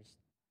receptors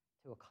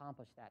to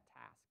accomplish that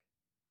task.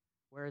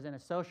 Whereas in a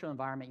social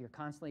environment, you're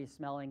constantly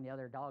smelling the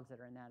other dogs that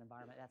are in that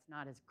environment. That's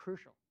not as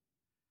crucial.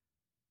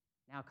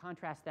 Now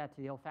contrast that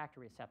to the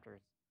olfactory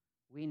receptors.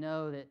 We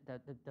know that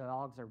the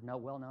dogs are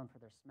well known for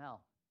their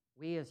smell.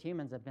 We as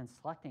humans have been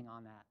selecting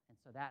on that, and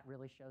so that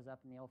really shows up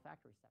in the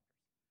olfactory receptors.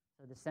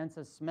 So the sense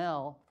of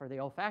smell for the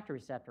olfactory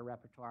receptor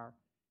repertoire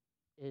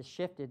is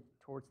shifted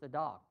towards the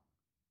dog.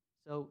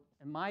 So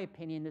in my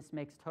opinion, this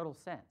makes total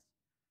sense.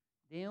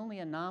 The only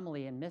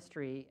anomaly and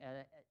mystery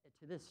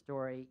to this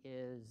story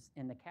is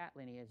in the cat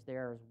lineage,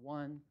 there is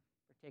one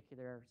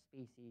particular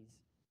species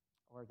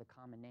or the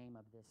common name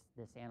of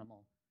this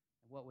animal.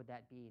 And what would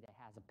that be that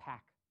has a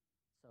pack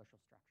social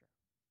structure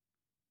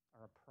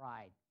or a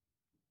pride?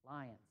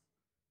 Lions.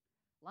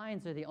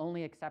 Lions are the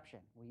only exception.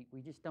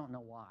 We just don't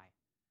know why,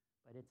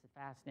 but it's a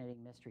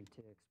fascinating mystery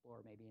to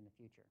explore maybe in the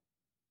future.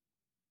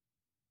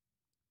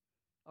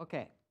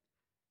 Okay,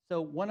 so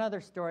one other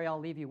story I'll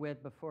leave you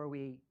with before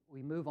we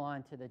move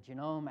on to the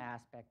genome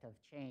aspect of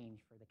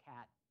change for the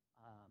cat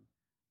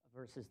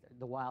versus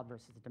the wild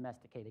versus the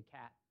domesticated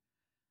cat.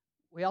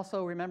 We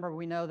also remember,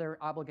 we know they're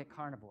obligate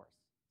carnivores.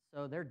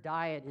 So their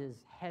diet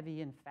is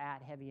heavy in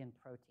fat, heavy in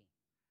protein.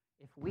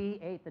 If we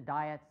ate the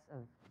diets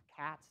of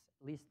cats,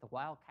 at least the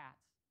wild cats,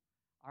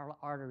 our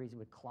arteries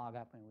would clog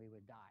up and we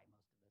would die,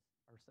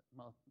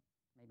 most of us,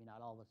 or maybe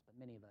not all of us, but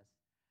many of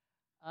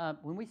us.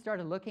 When we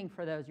started looking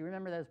for those, you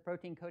remember those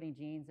protein coding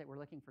genes that were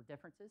looking for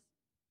differences?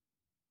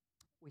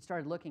 We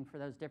started looking for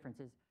those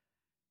differences.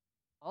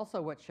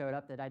 Also what showed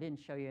up that I didn't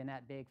show you in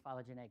that big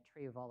phylogenetic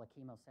tree of all the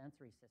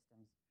chemosensory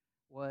systems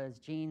was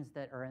genes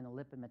that are in the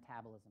lipid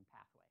metabolism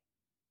pathway.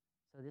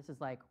 So this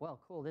is like, well,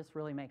 cool, this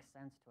really makes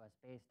sense to us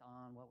based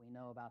on what we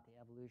know about the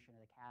evolution of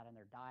the cat and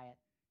their diet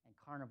and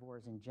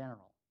carnivores in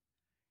general.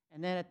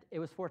 And then it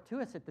was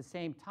fortuitous at the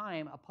same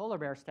time, a polar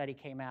bear study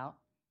came out.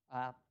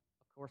 Of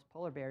course,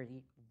 polar bears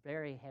eat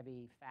very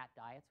heavy fat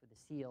diets with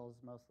the seals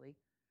mostly,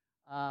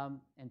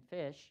 and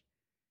fish.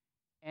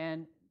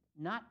 And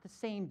not the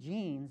same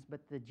genes,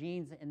 but the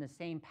genes in the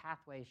same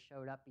pathways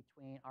showed up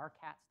between our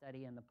cat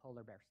study and the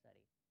polar bear study.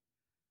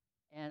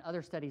 And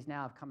other studies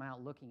now have come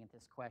out looking at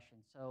this question.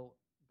 So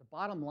the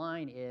bottom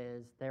line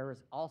is there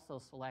is also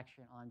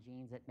selection on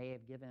genes that may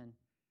have given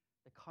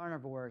the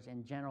carnivores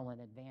in general an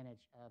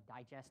advantage of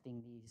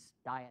digesting these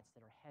diets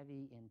that are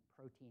heavy in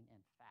protein and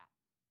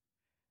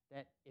fat.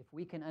 That if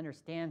we can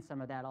understand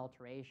some of that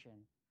alteration,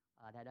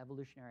 that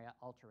evolutionary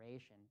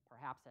alteration,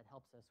 perhaps that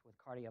helps us with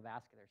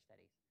cardiovascular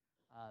studies.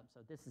 So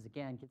this is,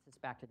 again, gets us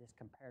back to this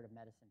comparative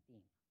medicine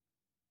theme.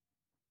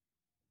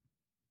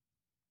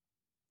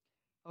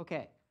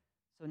 Okay,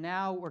 so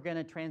now we're going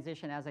to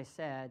transition, as I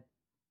said,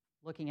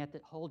 looking at the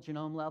whole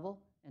genome level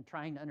and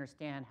trying to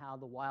understand how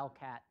the wild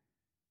cat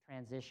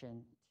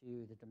transition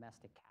to the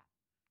domestic cat.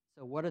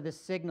 So what are the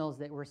signals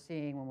that we're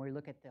seeing when we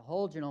look at the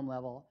whole genome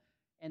level?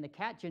 And the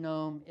cat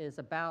genome is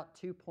about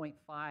 2.5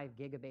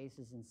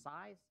 gigabases in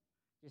size.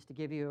 Just to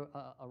give you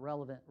a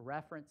relevant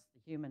reference,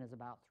 the human is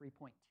about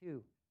 3.2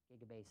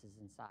 gigabases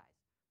in size.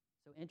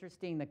 So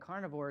interesting, the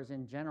carnivores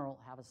in general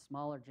have a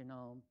smaller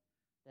genome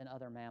than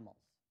other mammals,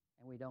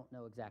 and we don't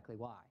know exactly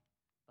why,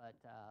 but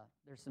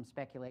there's some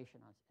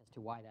speculation as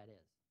to why that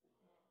is.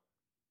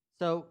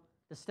 So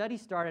the study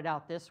started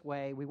out this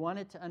way. We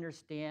wanted to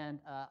understand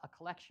a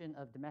collection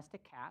of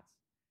domestic cats,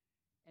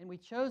 and we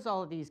chose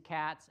all of these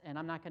cats, and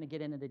I'm not going to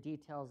get into the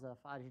details of the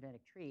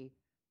phylogenetic tree,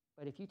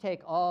 but if you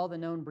take all the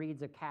known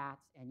breeds of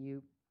cats and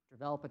you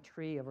develop a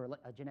tree of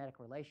genetic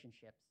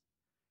relationships,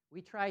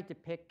 we tried to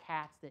pick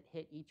cats that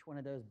hit each one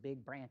of those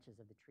big branches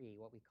of the tree,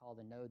 what we call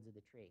the nodes of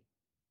the tree.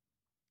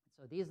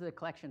 So these are the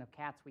collection of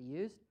cats we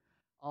used,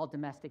 all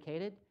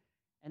domesticated.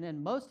 And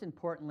then most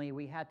importantly,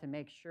 we had to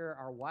make sure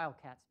our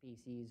wildcat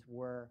species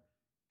were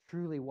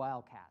truly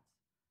wildcats.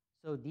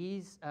 So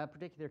these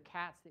particular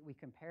cats that we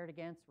compared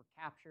against were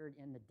captured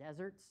in the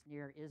deserts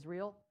near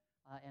Israel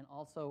and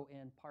also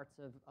in parts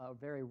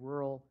of very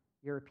rural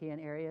European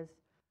areas.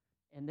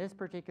 In this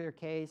particular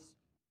case,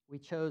 we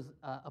chose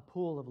a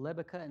pool of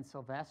Libica and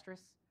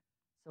Sylvestris.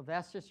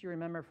 Sylvestris, you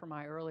remember from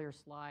my earlier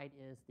slide,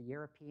 is the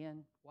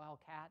European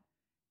wildcat,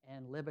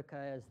 and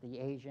Libica is the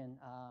Asian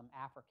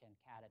African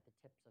cat at the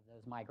tips of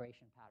those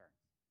migration patterns.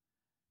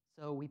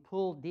 So we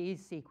pulled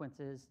these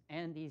sequences,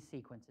 and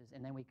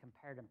then we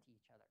compared them to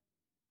each other.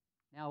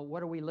 Now,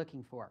 what are we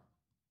looking for?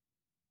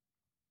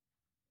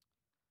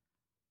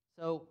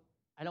 So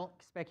I don't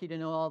expect you to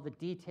know all the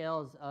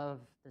details of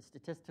the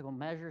statistical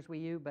measures we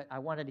use, but I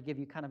wanted to give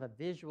you kind of a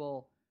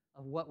visual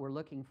of what we're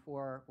looking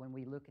for when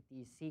we look at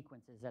these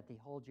sequences at the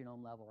whole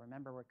genome level.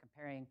 Remember, we're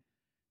comparing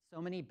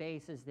so many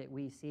bases that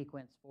we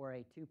sequence for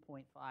a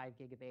 2.5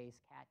 gigabase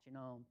cat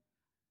genome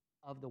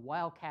of the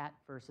wild cat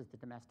versus the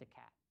domestic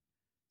cat.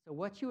 So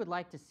what you would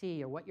like to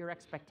see, or what your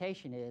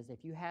expectation is,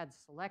 if you had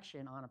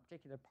selection on a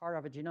particular part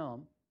of a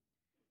genome,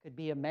 could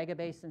be a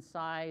megabase in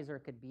size, or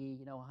it could be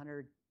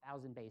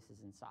 100,000 bases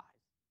in size.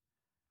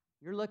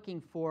 You're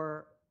looking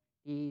for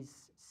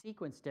these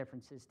sequence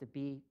differences to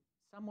be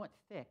somewhat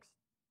fixed,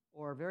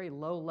 or a very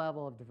low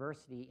level of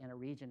diversity in a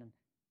region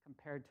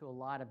compared to a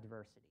lot of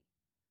diversity.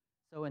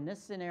 So in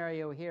this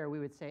scenario here, we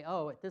would say,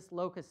 oh, at this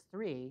locus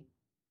 3,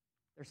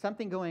 there's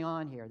something going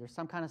on here. There's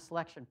some kind of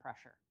selection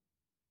pressure.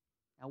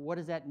 Now, what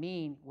does that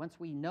mean? Once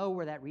we know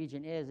where that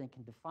region is and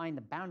can define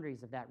the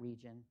boundaries of that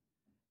region,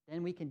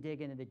 then we can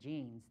dig into the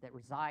genes that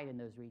reside in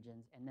those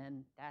regions, and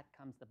then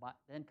comes the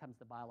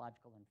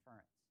biological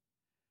inference.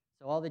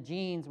 So all the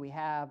genes we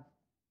have,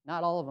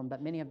 not all of them,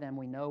 but many of them,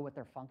 we know what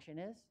their function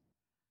is.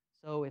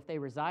 So if they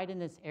reside in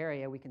this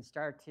area, we can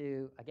start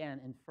to, again,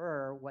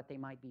 infer what they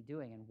might be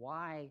doing and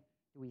why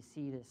do we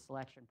see this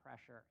selection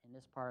pressure in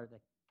this part of the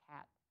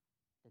cat,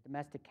 the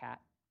domestic cat,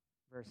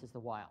 versus the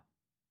wild.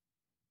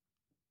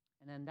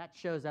 And then that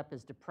shows up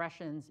as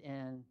depressions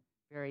in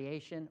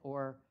variation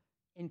or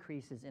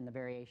increases in the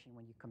variation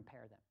when you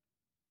compare them.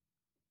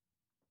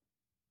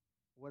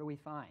 What do we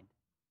find?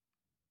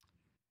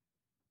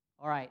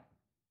 All right.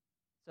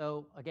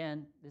 So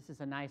again, this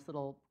is a nice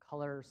little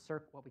color,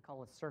 what we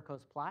call a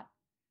Circos plot.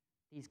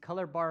 These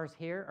color bars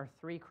here are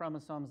 3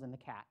 chromosomes in the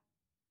cat.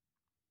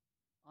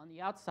 On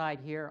the outside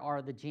here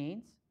are the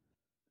genes.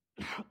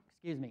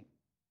 Excuse me.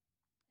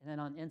 And then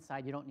on the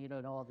inside, you don't need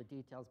to know all the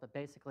details, but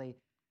basically,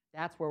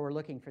 that's where we're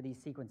looking for these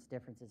sequence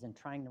differences and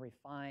trying to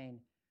refine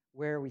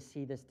where we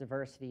see this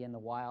diversity in the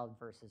wild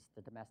versus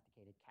the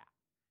domesticated cat.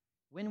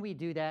 When we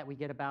do that, we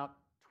get about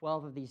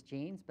 12 of these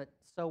genes, but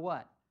so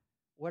what?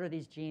 What are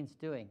these genes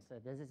doing? So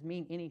does this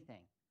mean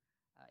anything?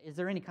 Is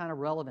there any kind of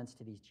relevance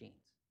to these genes?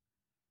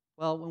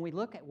 Well, when we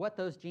look at what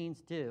those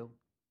genes do,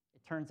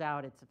 it turns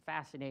out it's a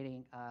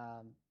fascinating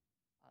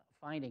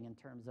finding in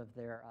terms of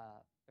their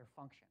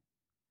function.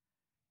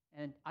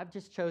 And I've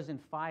just chosen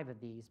 5 of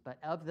these, but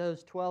of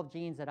those 12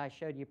 genes that I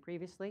showed you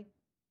previously,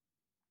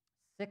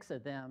 6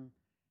 of them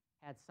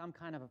had some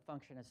kind of a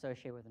function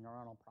associated with the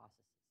neuronal processes.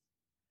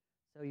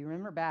 So you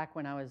remember back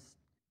when I was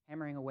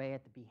hammering away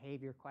at the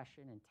behavior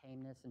question and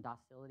tameness and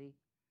docility?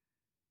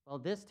 Well,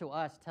 this to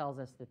us tells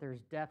us that there's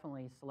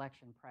definitely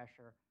selection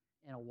pressure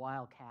in a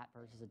wild cat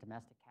versus a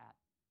domestic cat.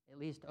 At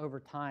least over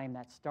time,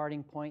 that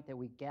starting point that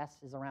we guess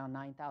is around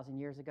 9,000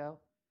 years ago,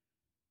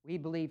 we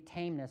believe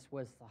tameness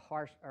was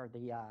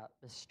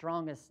the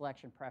strongest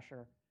selection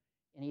pressure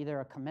in either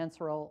a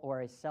commensal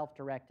or a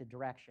self-directed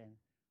direction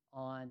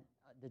on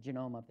the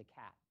genome of the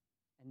cat.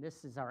 And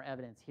this is our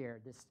evidence here,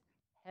 this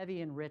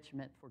heavy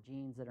enrichment for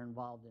genes that are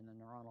involved in the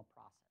neuronal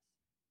process.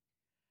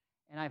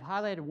 And I've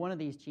highlighted one of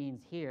these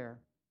genes here,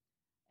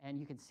 and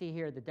you can see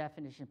here the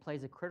definition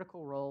plays a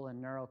critical role in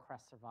neural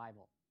crest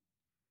survival.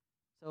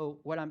 So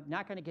what I'm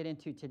not going to get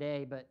into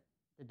today, but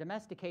the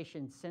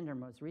domestication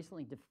syndrome was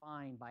recently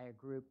defined by a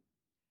group.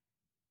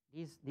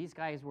 These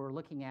guys were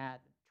looking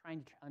at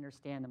trying to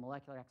understand the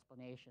molecular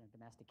explanation of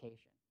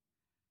domestication.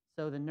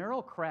 So the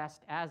neural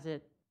crest, as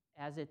it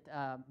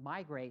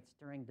migrates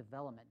during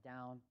development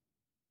down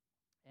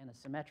in a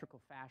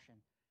symmetrical fashion,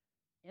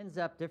 ends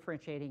up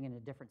differentiating into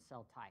different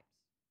cell types.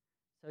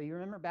 So you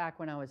remember back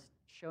when I was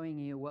showing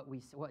you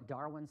what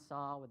Darwin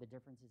saw with the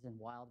differences in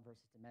wild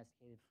versus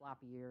domesticated,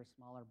 floppy ears,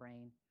 smaller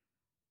brain,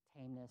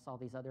 tameness, all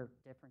these other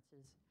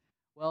differences?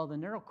 Well, the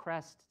neural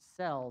crest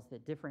cells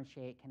that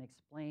differentiate can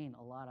explain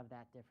a lot of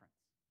that difference.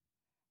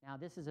 Now,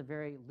 this is a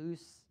very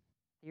loose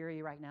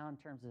theory right now in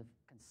terms of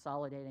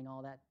consolidating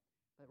all that,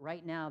 but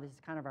right now, this is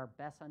kind of our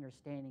best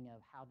understanding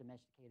of how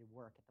domesticated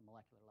work at the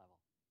molecular level.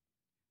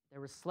 There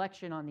was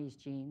selection on these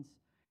genes,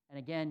 and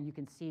again, you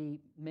can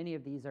see many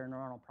of these are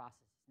neuronal processes.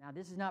 Now,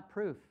 this is not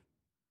proof.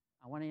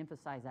 I want to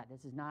emphasize that.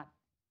 This is not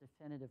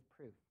definitive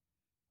proof.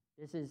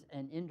 This is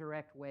an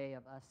indirect way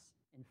of us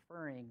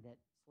inferring that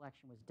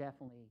selection was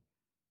definitely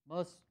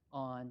most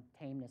on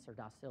tameness or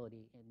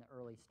docility in the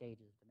early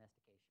stages of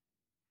domestication.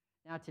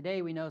 Now,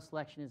 today we know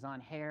selection is on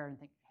hair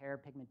and hair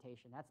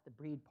pigmentation. That's the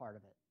breed part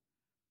of it.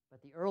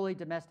 But the early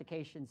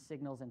domestication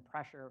signals and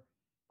pressure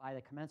by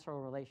the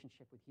commensal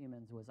relationship with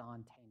humans was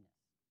on tameness.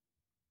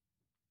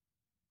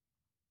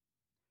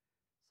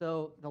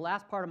 So the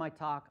last part of my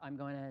talk, I'm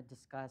going to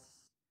discuss,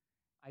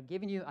 I've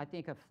given you, I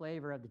think, a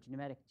flavor of the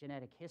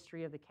genetic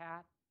history of the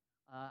cat.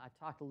 I've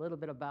talked a little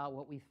bit about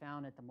what we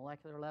found at the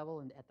molecular level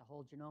and at the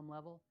whole genome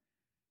level.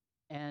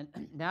 And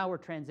now we're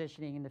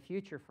transitioning in the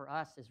future for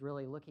us is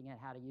really looking at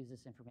how to use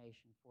this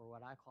information for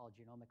what I call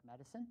genomic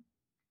medicine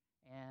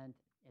and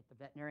at the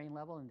veterinarian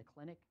level in the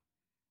clinic.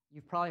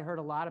 You've probably heard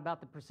a lot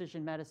about the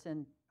precision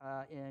medicine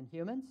in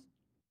humans.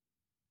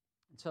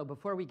 And so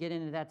before we get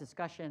into that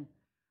discussion,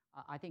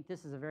 I think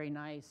this is a very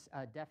nice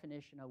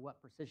definition of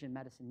what precision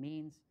medicine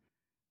means.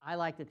 I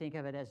like to think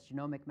of it as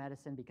genomic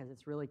medicine because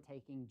it's really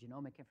taking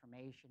genomic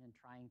information and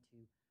trying to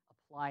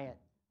apply it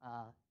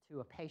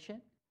to a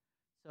patient.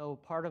 So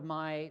part of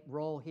my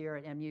role here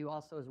at MU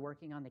also is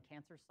working on the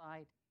cancer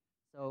side.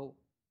 So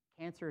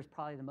cancer is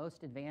probably the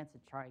most advanced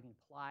at trying to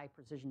apply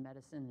precision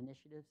medicine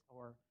initiatives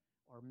or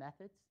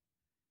methods.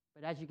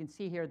 But as you can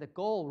see here, the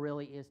goal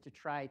really is to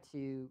try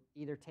to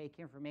either take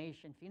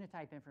information,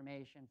 phenotype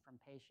information from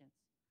patients,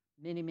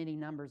 many, many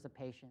numbers of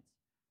patients,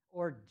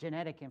 or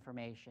genetic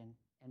information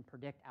and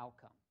predict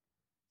outcome.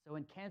 So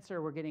in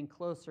cancer, we're getting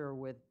closer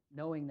with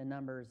knowing the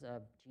numbers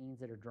of genes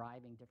that are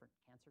driving different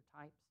cancer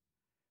types.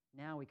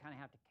 Now we kind of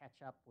have to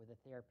catch up with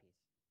the therapies.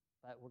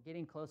 But we're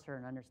getting closer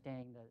in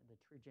understanding the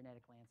true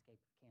genetic landscape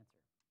of cancer.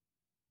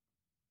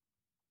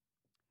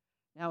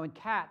 Now in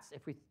cats,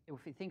 if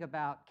we think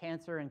about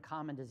cancer and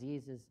common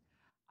diseases,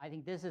 I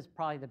think this is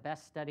probably the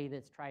best study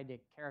that's tried to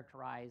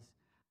characterize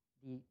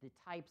the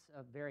types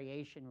of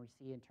variation we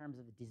see in terms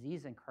of the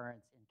disease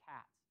occurrence in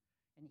cats.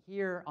 And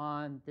here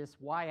on this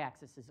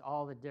y-axis is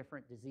all the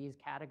different disease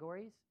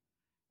categories.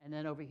 And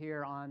then over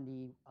here on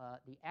the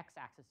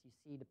x-axis, you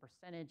see the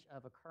percentage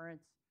of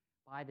occurrence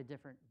by the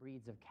different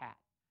breeds of cat.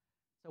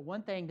 So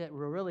one thing that will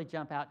really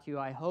jump out to you,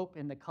 I hope,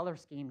 in the color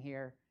scheme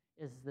here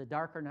is the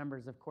darker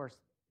numbers, of course,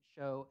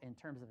 show in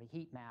terms of a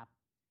heat map,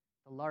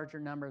 the larger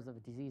numbers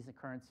of disease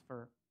occurrence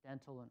for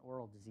dental and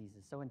oral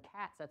diseases. So in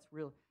cats,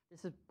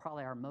 this is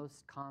probably our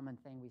most common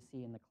thing we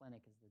see in the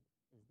clinic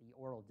is the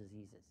oral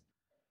diseases.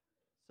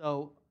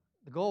 So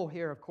the goal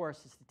here, of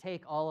course, is to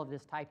take all of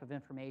this type of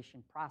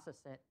information, process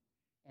it,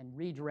 and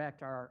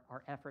redirect our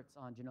efforts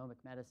on genomic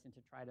medicine to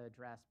try to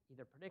address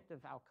either predictive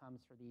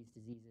outcomes for these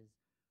diseases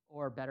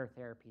or better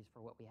therapies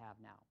for what we have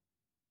now.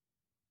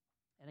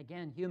 And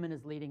again, human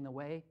is leading the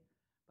way,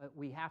 but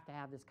we have to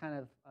have this kind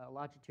of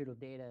longitudinal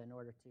data in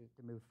order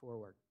to move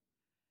forward.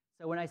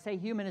 So when I say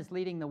human is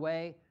leading the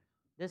way,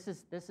 this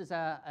is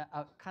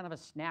a kind of a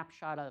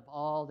snapshot of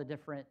all the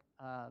different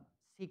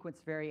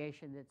sequence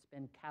variation that's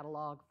been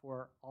cataloged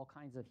for all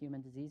kinds of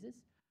human diseases.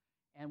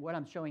 And what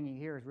I'm showing you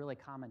here is really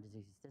common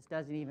diseases. This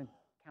doesn't even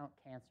count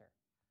cancer.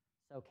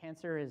 So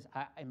cancer is,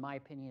 in my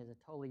opinion, is a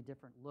totally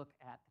different look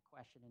at the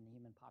question in the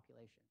human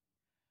population.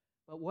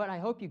 But what I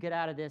hope you get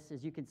out of this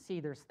is you can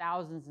see there's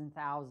thousands and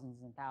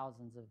thousands and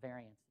thousands of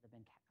variants that have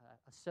been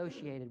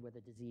associated with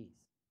a disease.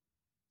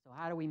 So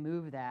how do we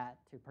move that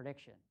to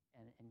prediction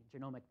and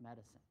genomic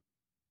medicine?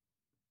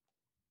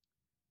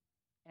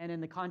 And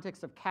in the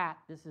context of cat,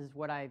 this is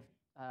what I've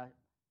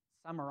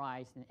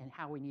summarized and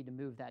how we need to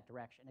move that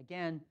direction.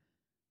 Again,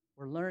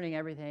 we're learning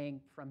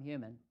everything from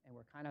human, and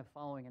we're kind of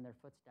following in their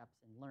footsteps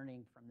and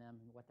learning from them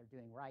and what they're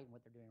doing right and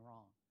what they're doing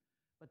wrong.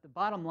 But the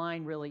bottom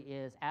line really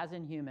is, as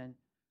in human,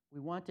 we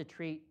want to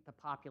treat the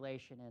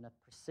population in a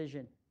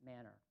precision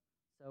manner.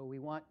 So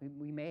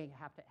we may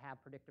have to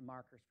have predictive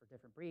markers for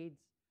different breeds,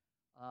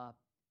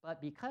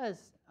 but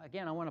because,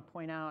 again, I want to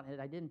point out,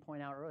 and I didn't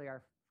point out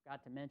earlier, I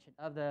forgot to mention,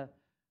 of the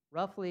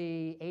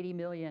roughly 80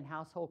 million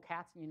household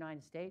cats in the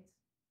United States,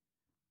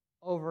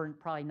 over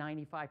probably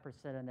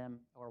 95% of them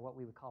are what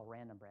we would call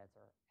random breds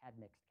or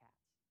admixed cats.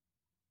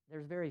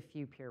 There's very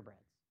few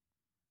purebreds.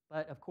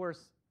 But of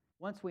course,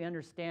 once we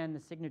understand the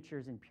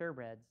signatures in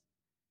purebreds,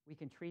 we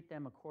can treat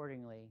them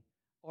accordingly,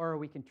 or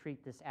we can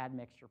treat this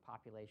admixture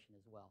population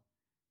as well.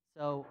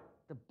 So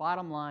the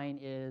bottom line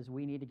is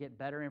we need to get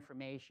better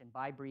information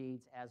by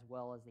breeds as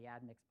well as the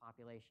admixed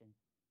population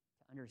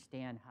to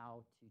understand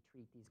how to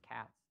treat these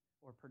cats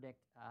or predict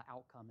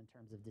outcome in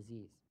terms of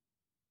disease.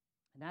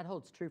 And that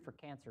holds true for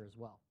cancer as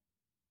well.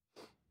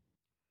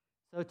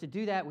 So to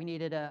do that, we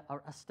needed a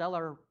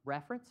stellar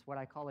reference, what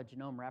I call a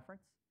genome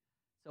reference.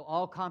 So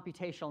all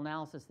computational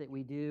analysis that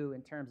we do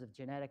in terms of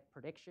genetic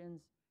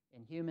predictions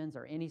in humans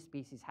or any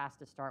species has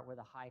to start with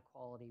a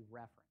high-quality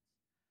reference.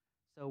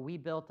 So we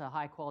built a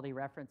high-quality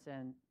reference,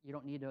 and you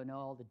don't need to know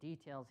all the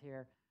details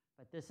here,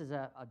 but this is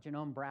a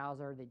genome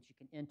browser that you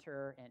can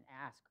enter and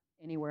ask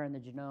anywhere in the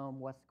genome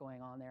what's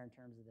going on there in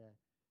terms of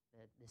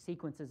the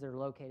sequences that are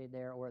located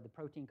there or the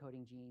protein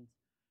coding genes.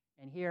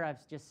 And here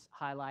I've just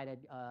highlighted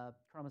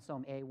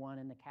chromosome A1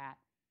 in the cat.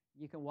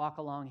 You can walk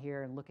along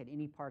here and look at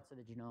any parts of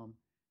the genome.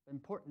 The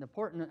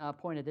important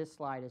point of this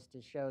slide is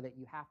to show that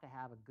you have to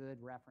have a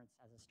good reference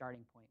as a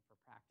starting point for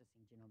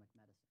practicing genomic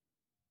medicine.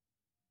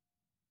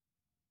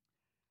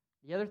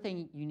 The other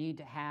thing you need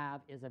to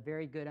have is a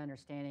very good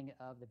understanding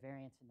of the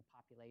variants in the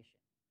population.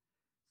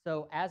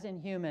 So as in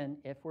human,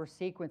 if we're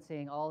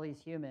sequencing all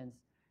these humans,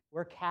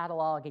 we're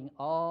cataloging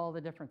all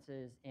the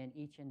differences in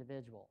each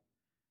individual.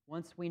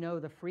 Once we know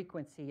the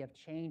frequency of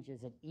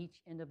changes at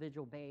each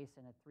individual base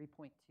in a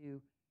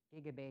 3.2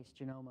 gigabase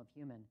genome of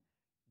human,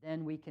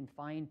 then we can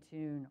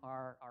fine-tune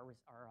our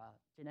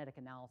genetic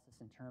analysis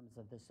in terms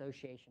of the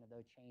association of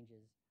those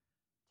changes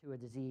to a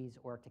disease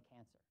or to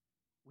cancer.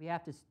 We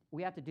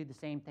have to do the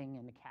same thing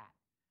in the cat.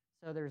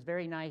 So there's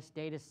very nice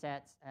data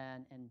sets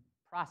and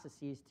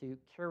processes to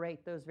curate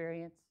those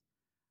variants.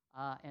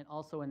 And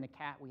also in the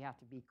cat, we have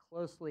to be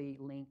closely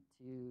linked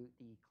to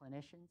the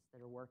clinicians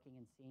that are working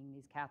and seeing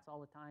these cats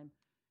all the time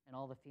and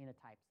all the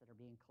phenotypes that are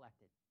being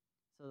collected.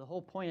 So the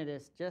whole point of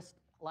this, just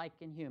like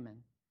in human,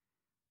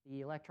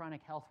 the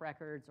electronic health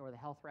records or the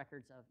health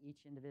records of each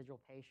individual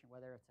patient,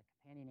 whether it's a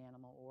companion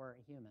animal or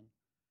a human,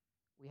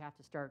 we have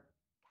to start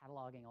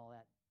cataloging all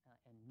that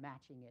and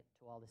matching it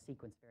to all the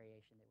sequence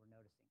variation that we're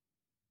noticing.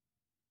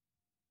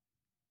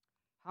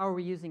 How are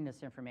we using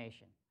this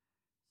information?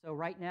 So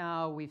right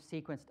now, we've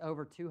sequenced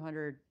over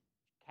 200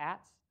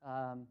 cats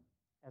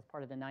as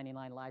part of the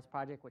 99 Lives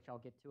project, which I'll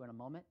get to in a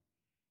moment.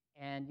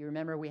 And you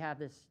remember we have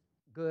this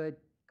good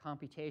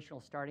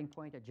computational starting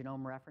point, a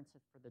genome reference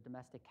for the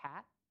domestic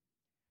cat.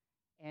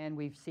 And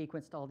we've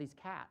sequenced all these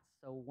cats.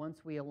 So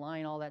once we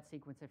align all that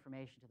sequence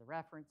information to the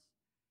reference,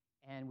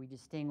 and we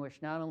distinguish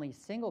not only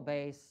single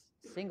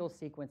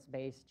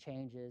sequence-based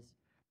changes,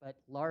 but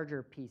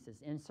larger pieces,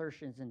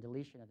 insertions and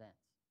deletion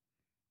events.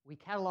 We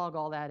catalog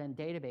all that in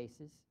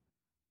databases,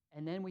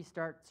 and then we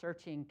start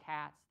searching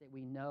cats that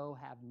we know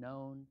have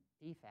known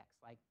defects,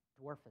 like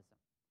dwarfism.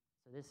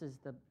 So this is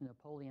the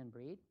Napoleon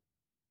breed.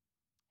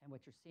 And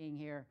what you're seeing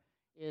here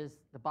is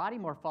the body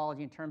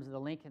morphology in terms of the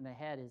link in the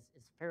head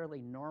is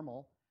fairly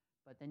normal,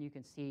 but then you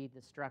can see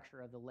the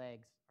structure of the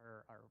legs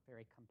are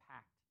very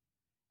compact.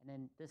 And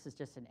then this is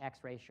just an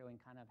X-ray showing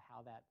kind of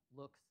how that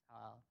looks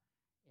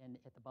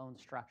at the bone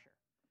structure.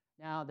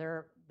 Now,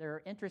 there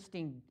are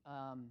interesting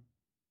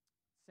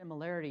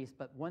similarities,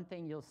 but one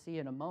thing you'll see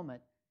in a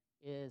moment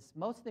is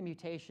most of the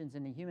mutations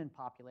in the human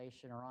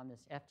population are on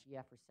this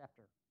FGF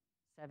receptor,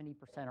 70%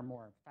 or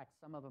more. In fact,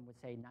 some of them would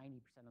say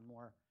 90% or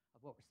more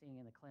of what we're seeing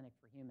in the clinic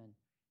for human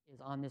is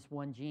on this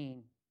one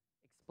gene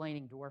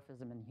explaining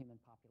dwarfism in the human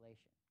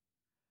population.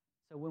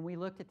 So when we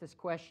looked at this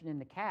question in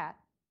the cat,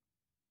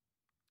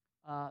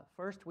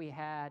 first we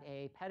had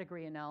a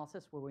pedigree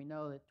analysis where we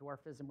know that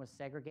dwarfism was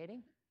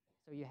segregating.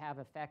 So you have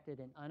affected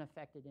and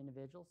unaffected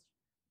individuals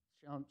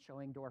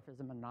showing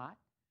dwarfism or not.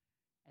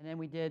 And then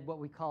we did what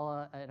we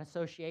call an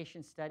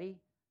association study,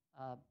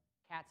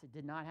 cats that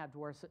did not have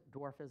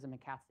dwarfism and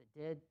cats that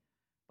did.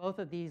 Both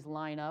of these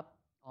line up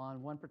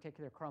on one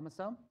particular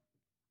chromosome.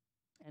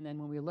 And then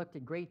when we looked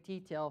in great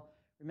detail,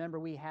 remember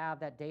we have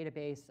that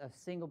database of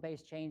single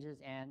base changes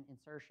and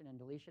insertion and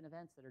deletion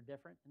events that are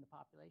different in the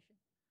population.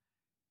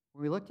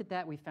 When we looked at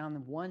that, we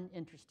found one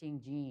interesting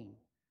gene.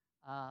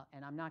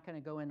 And I'm not going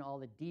to go into all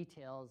the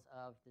details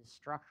of this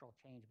structural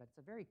change, but it's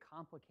a very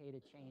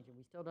complicated change, and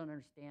we still don't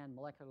understand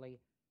molecularly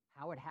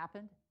how it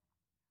happened.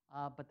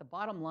 But the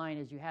bottom line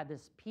is you had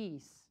this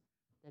piece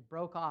that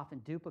broke off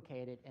and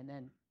duplicated, and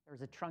then there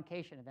was a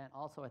truncation event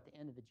also at the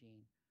end of the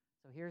gene.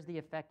 So here's the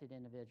affected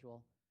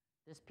individual.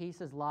 This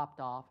piece is lopped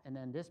off, and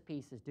then this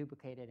piece is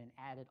duplicated and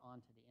added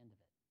onto the end of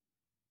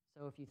it.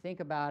 So if you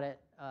think about it,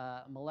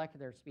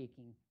 molecular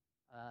speaking,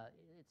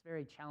 it's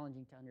very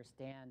challenging to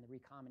understand the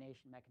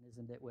recombination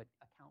mechanism that would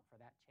account for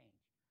that change.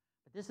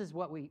 But this is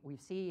what we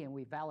see, and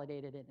we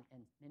validated it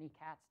in many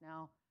cats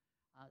now.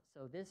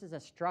 So this is a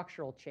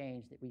structural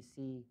change that we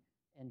see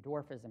in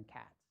dwarfism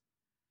cats.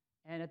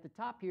 And at the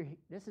top here,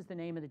 this is the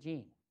name of the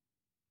gene.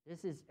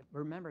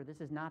 Remember,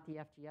 this is not the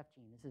FGF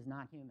gene. This is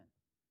not human.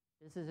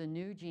 This is a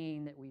new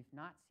gene that we've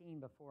not seen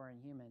before in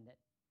human that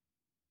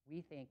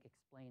we think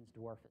explains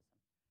dwarfism.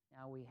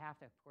 Now, we have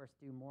to, of course,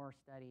 do more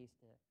studies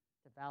to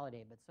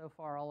validate, but so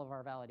far all of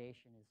our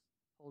validation is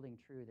holding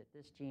true that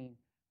this gene,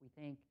 we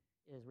think,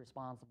 is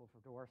responsible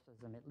for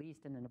dwarfism, at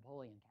least in the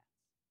Napoleon cats.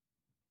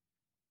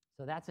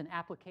 So that's an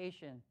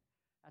application,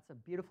 that's a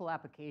beautiful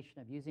application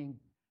of using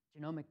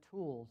genomic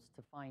tools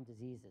to find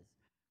diseases.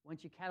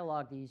 Once you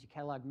catalog these, you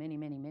catalog many,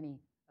 many, many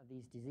of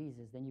these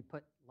diseases, then you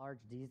put large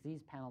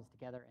disease panels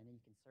together, and then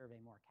you can survey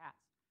more cats.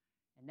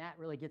 And that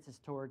really gets us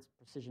towards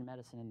precision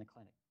medicine in the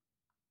clinic.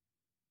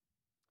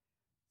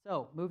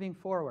 So moving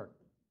forward,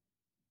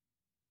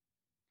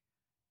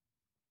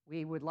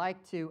 we would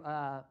like to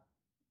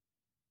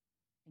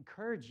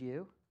encourage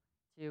you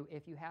to,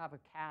 if you have a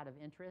cat of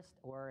interest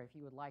or if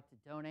you would like to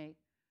donate,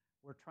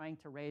 we're trying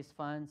to raise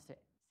funds to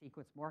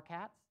sequence more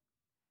cats,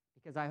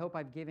 because I hope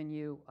I've given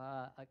you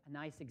a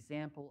nice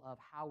example of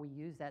how we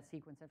use that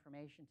sequence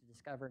information to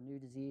discover new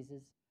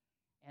diseases.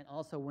 And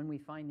also when we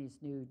find these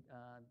new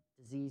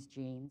disease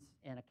genes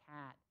in a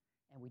cat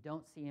and we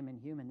don't see them in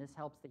human, this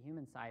helps the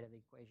human side of the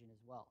equation as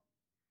well.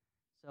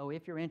 So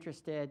if you're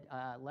interested,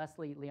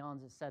 Leslie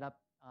Leons has set up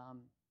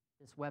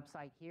this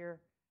website here.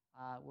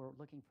 We're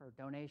looking for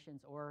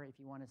donations, or if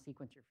you want to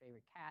sequence your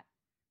favorite cat,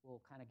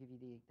 we'll kind of give you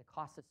the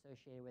costs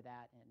associated with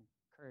that and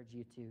encourage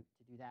you to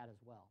do that as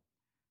well.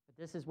 But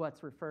this is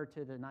what's referred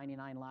to the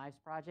 99 Lives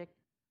project.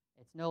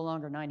 It's no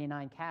longer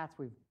 99 cats.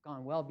 We've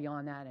gone well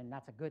beyond that, and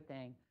that's a good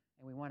thing.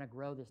 And we want to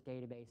grow this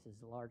database as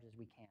large as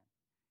we can.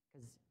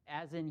 Because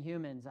as in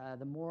humans,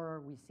 the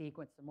more we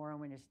sequence, the more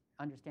we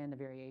understand the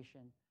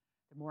variation,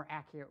 the more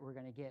accurate we're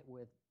going to get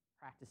with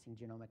practicing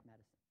genomic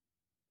medicine.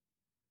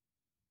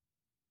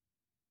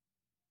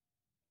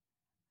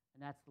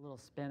 And that's the little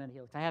spin and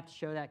helix. I have to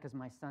show that because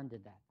my son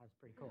did that. That was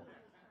pretty cool.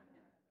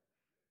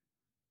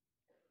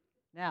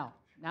 Now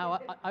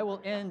I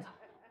will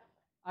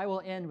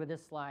end with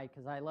this slide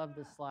because I love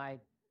this slide.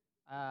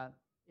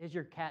 Is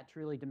your cat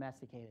truly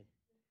domesticated?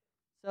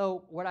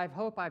 So what I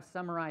hope I've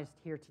summarized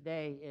here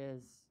today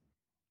is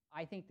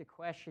I think the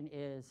question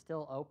is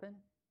still open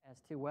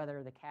as to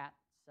whether the cat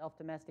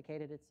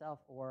self-domesticated itself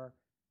or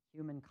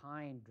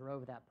humankind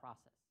drove that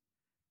process.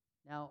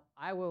 Now,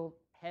 I will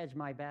hedge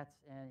my bets,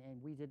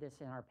 and we did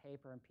this in our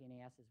paper in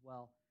PNAS as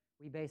well.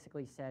 We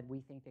basically said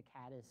we think the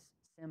cat is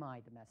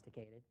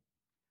semi-domesticated.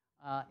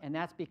 And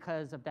that's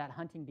because of that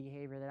hunting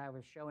behavior that I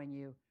was showing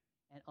you,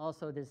 and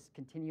also this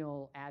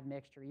continual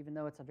admixture, even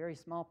though it's a very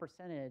small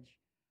percentage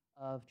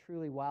of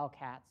truly wild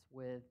cats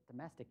with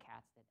domestic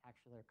cats that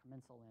actually are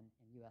commensal in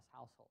U.S.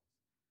 households.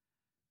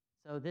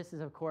 So this is,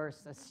 of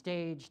course, a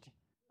staged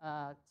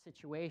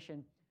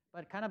situation.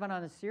 But kind of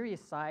on the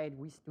serious side,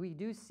 we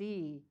do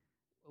see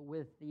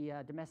with the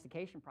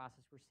domestication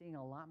process, we're seeing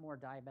a lot more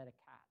diabetic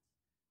cats,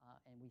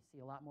 and we see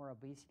a lot more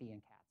obesity in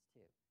cats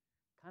too.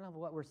 Kind of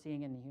what we're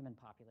seeing in the human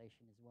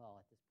population as well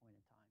at this point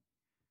in time.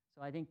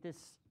 So I think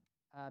this,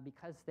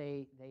 because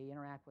they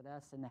interact with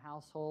us in the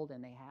household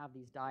and they have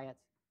these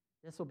diets,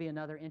 this will be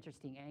another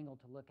interesting angle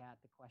to look at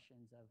the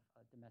questions of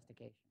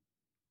domestication.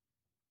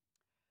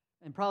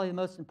 And probably the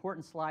most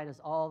important slide is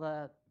all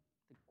the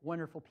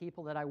wonderful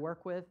people that I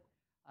work with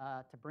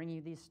to bring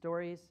you these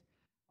stories.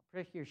 A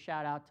particular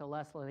shout out to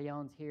Leslie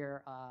Leones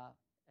here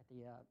at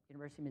the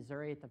University of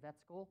Missouri at the vet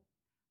school.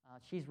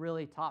 She's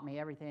really taught me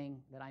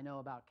everything that I know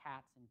about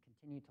cats and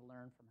continue to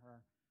learn from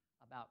her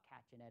about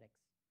cat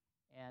genetics.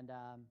 And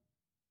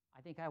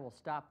I think I will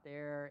stop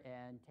there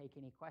and take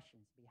any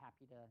questions. Be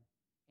happy to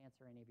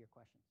answer any of your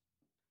questions.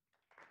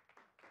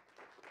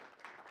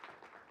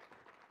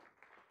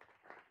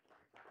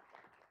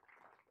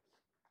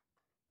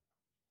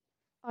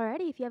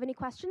 Alrighty, if you have any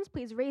questions,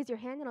 please raise your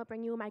hand and I'll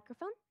bring you a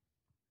microphone.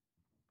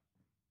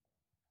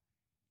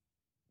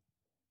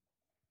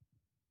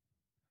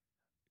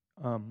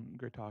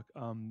 Great talk.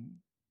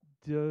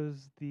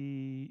 Does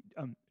the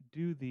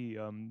do the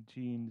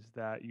genes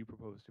that you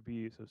propose to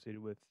be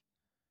associated with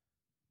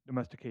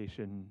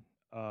domestication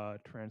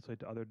translate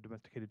to other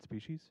domesticated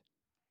species?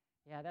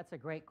 Yeah, that's a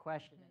great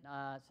question.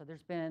 So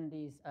there's been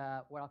these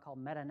what I'll call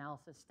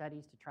meta-analysis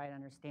studies to try to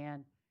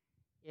understand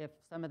if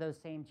some of those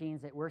same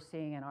genes that we're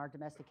seeing in our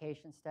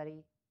domestication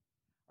study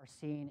are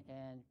seen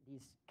in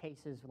these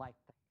cases, like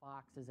the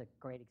fox is a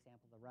great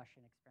example, the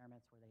Russian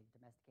experiments where they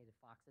domesticated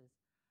foxes.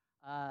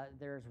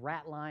 There's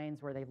rat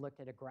lines where they've looked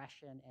at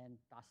aggression and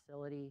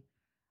docility.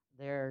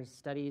 There's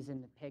studies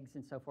in the pigs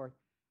and so forth.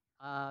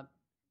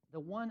 The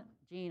one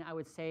gene I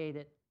would say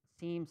that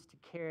seems to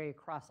carry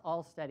across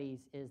all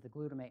studies is the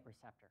glutamate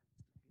receptor.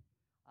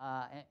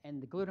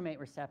 And the glutamate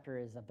receptor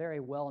is a very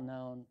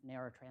well-known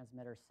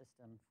neurotransmitter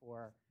system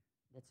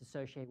that's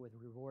associated with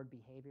reward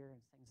behavior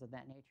and things of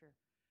that nature.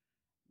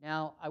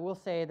 Now, I will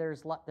say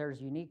there's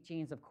unique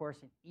genes, of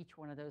course, in each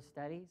one of those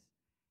studies.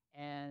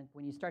 And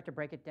when you start to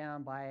break it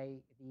down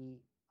by the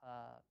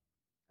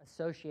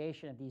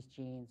association of these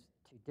genes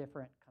to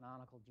different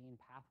canonical gene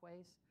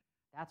pathways,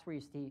 that's where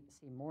you see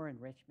more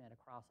enrichment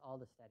across all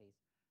the studies.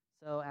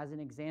 So as an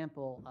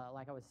example,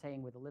 like I was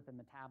saying with the lipid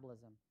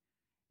metabolism,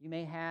 you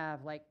may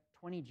have like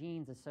 20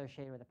 genes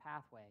associated with a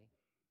pathway,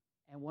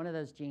 and one of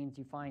those genes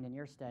you find in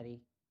your study,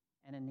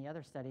 and in the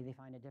other study they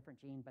find a different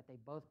gene, but they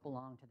both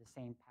belong to the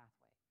same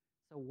pathway.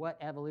 So what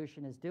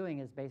evolution is doing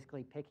is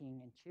basically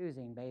picking and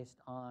choosing based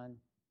on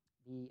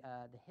the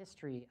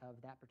history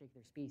of that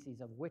particular species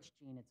of which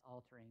gene it's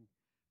altering,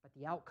 but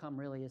the outcome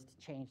really is to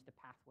change the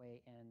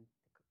pathway and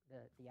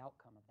the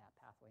outcome of that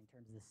pathway in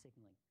terms of the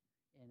signaling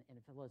in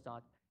a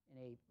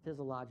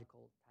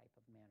physiological type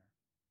of manner.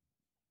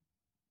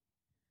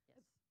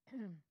 Yes.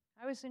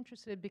 I was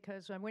interested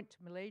because I went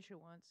to Malaysia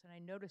once and I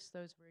noticed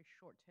those very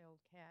short-tailed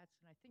cats,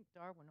 and I think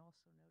Darwin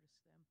also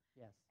noticed them.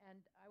 Yes.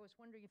 And I was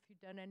wondering if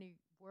you'd done any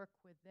work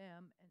with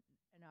them,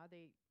 and are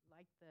they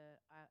like the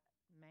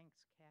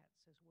Manx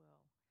cats as well?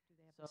 Do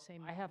they have the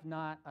same? I have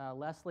not.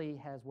 Leslie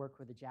has worked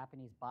with the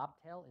Japanese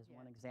bobtail is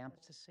one example.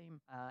 It's the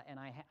same. And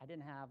I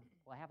didn't have,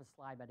 well, I have a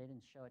slide, but I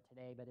didn't show it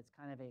today, but it's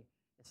kind of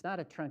it's not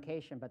a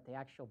truncation, but the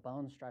actual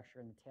bone structure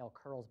in the tail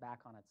curls back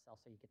on itself,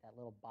 so you get that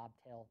little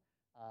bobtail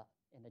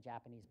in the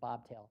Japanese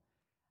bobtail.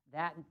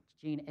 That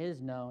gene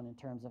is known in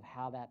terms of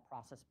how that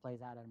process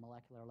plays out at a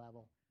molecular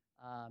level,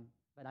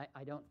 but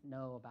I don't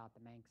know about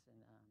the Manx and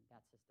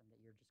that system that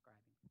you're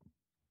describing.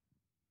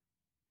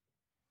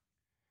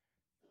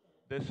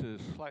 This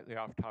is slightly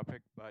off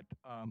topic, but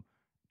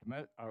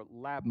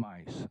lab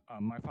mice.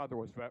 My father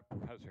was a vet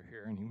professor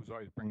here, and he was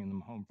always bringing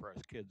them home for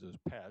us kids as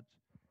pets.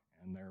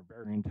 And they're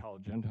very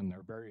intelligent, and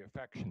they're very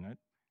affectionate.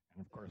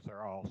 And of course,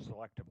 they're all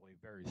selectively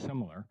very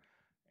similar.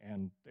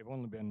 And they've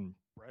only been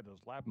bred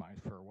as lab mice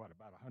for,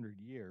 about 100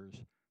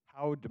 years.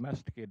 How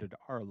domesticated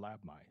are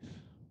lab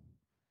mice?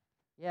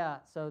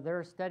 Yeah, so there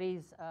are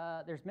studies,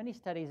 there's many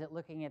studies at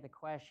looking at the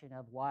question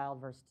of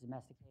wild versus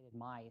domesticated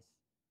mice.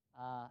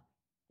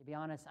 To be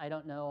honest, I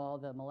don't know all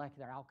the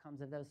molecular outcomes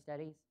of those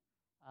studies,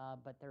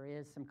 but there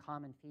is some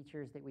common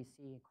features that we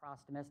see across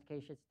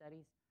domestication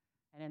studies.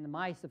 And in the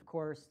mice, of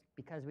course,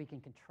 because we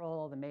can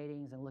control the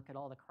matings and look at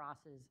all the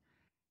crosses,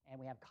 and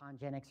we have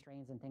congenic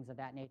strains and things of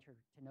that nature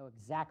to know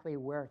exactly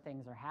where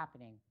things are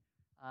happening.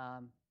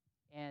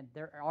 And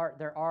there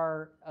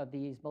are of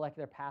these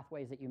molecular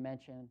pathways that you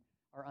mentioned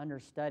are under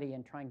study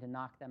and trying to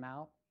knock them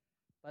out.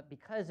 But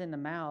because in the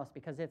mouse,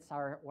 because it's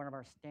one of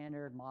our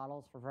standard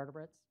models for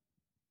vertebrates,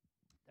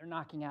 they're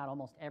knocking out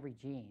almost every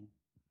gene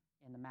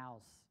in the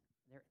mouse.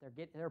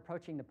 They're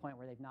approaching the point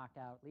where they've knocked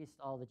out at least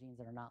all the genes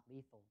that are not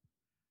lethal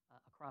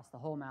across the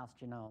whole mouse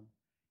genome.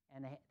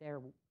 And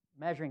they're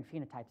measuring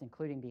phenotypes,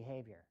 including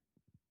behavior.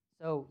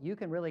 So you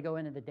can really go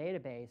into the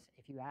database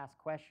if you ask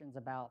questions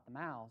about the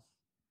mouse,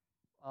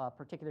 a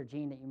particular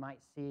gene that you might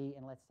see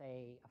in, let's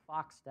say, a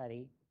fox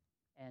study,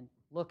 and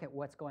look at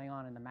what's going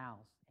on in the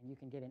mouse, and you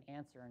can get an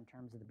answer in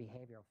terms of the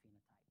behavioral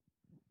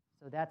phenotype.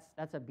 So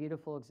that's a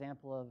beautiful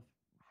example of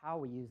how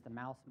we use the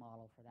mouse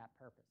model for that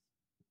purpose.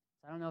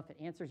 So I don't know if it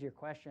answers your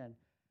question,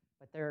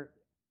 but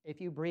if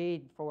you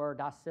breed for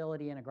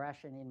docility and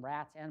aggression in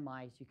rats and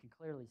mice, you can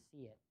clearly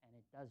see it, and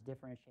it does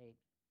differentiate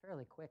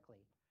fairly quickly.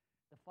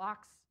 The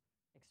fox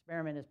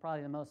experiment is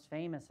probably the most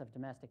famous of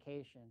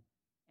domestication,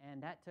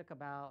 and that took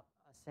about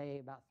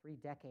 3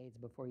 decades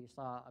before you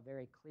saw a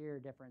very clear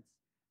difference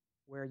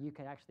where you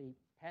could actually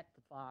pet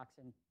the fox,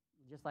 and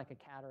just like a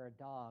cat or a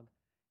dog,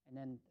 and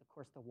then, of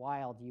course, the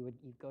wild, you'd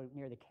go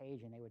near the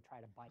cage and they would try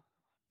to bite.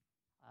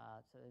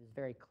 So it was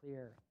very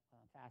clear,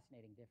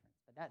 fascinating difference.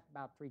 But that's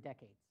about 3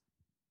 decades.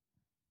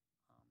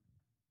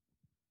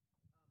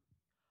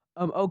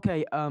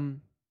 Okay.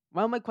 One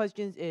of my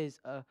questions is,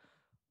 what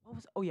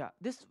was? Oh yeah,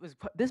 this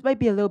might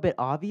be a little bit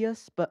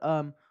obvious, but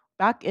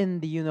back in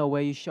the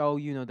where you show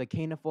the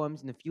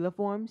caniforms and the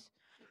feliforms,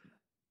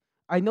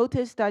 I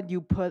noticed that you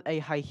put a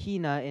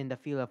hyena in the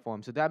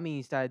feliform. So that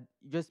means that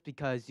just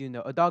because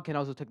a dog can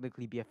also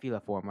technically be a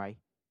feliform, right?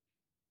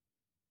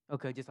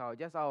 Okay, just all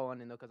I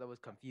want to know because I was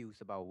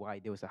confused about why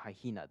there was a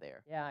hyena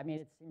there. Yeah, I mean,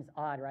 it seems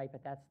odd, right?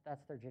 But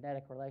that's their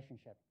genetic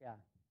relationship. Yeah.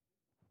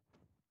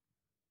 Yes.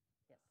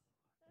 So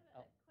I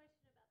have a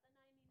question about the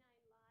 99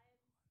 Lives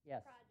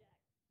Yes. project.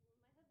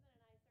 When my husband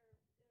and I served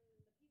in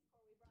the Peace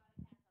Corps, we brought a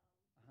cat home.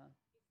 Uh-huh.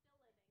 He's still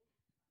living,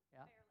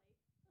 Yeah.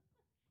 barely.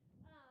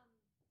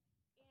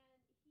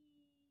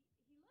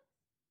 And he looks.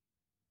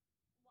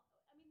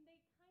 I mean,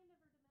 they kind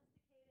of are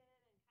domesticated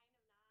and kind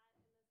of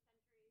not in this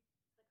country,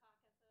 the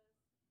Caucasus.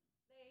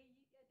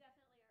 They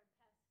definitely are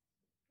pest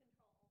control.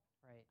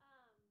 Right.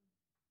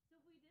 So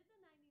if we did the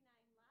 99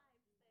 Lives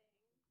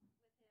thing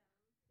with him,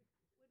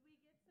 would we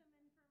get some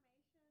information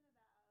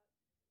about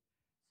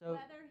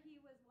whether he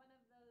was one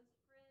of those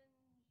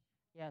fringe?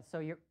 Yeah. So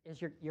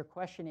your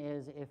question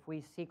is, if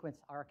we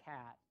sequence our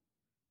cat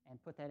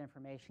and put that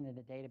information in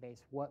the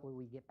database, what would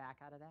we get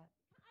back out of that?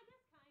 I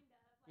guess kind of.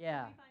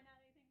 Yeah. Did we find out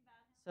anything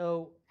about him?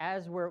 So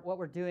what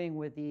we're doing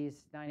with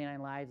these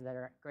 99 lives that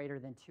are greater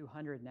than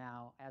 200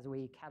 now, as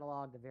we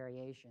catalog the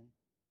variation,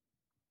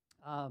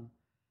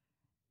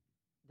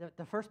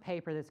 the first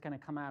paper that's going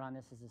to come out on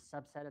this is a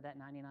subset of that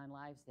 99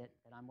 lives that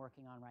I'm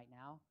working on right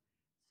now.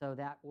 So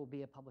that will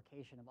be a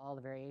publication of all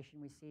the variation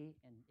we see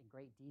in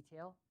great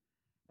detail.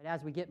 But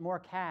as we get more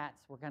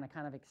cats, we're going to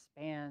kind of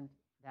expand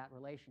that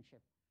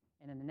relationship.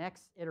 And in the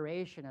next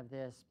iteration of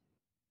this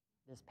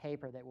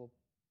paper that we'll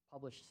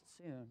publish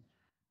soon,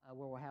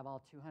 where we'll have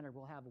all 200,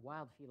 we'll have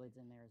wild felids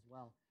in there as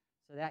well.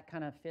 So that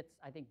kind of fits,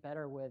 I think,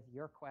 better with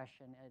your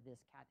question, this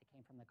cat that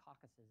came from the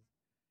Caucasus.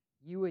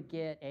 You would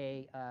get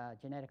a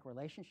genetic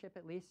relationship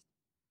at least,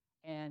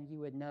 and you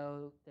would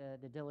know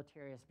the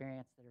deleterious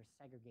variants that are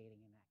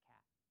segregating in that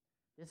cat.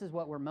 This is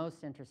what we're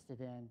most interested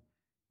in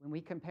when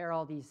we compare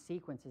all these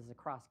sequences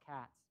across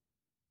cats,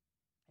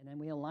 and then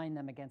we align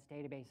them against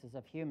databases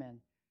of human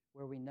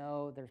where we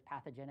know there's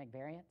pathogenic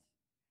variants,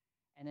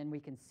 and then we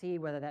can see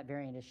whether that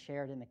variant is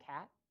shared in the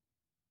cat,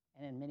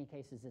 and in many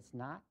cases it's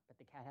not, but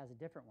the cat has a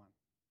different one.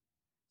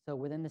 So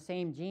within the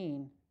same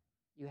gene,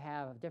 you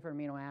have a different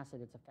amino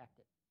acid that's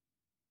affected.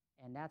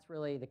 And that's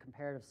really the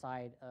comparative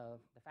side of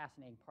the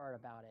fascinating part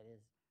about it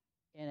is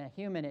in a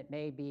human, it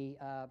may be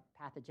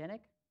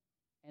pathogenic,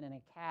 and in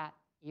a cat,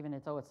 even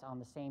though it's on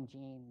the same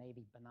gene, may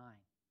be benign,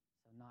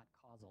 so not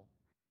causal.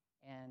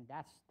 And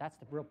that's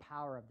the real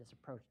power of this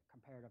approach,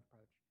 comparative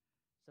approach.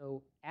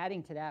 So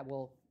adding to that,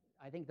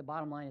 I think the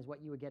bottom line is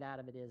what you would get out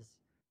of it is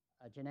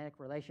a genetic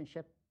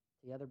relationship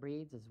to the other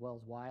breeds as well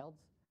as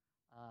wilds.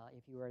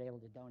 If you were able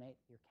to donate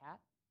your cat,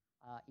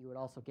 you would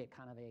also get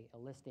kind of a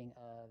listing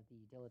of the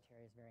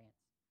deleterious variants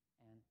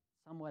and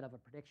somewhat of a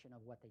prediction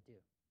of what they do.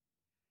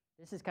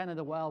 This is kind of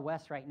the Wild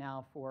West right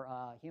now for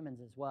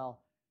humans as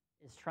well,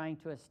 is trying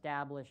to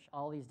establish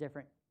all these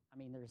different, I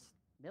mean, there's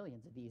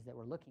millions of these that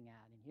we're looking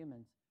at in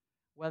humans,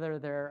 whether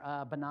they're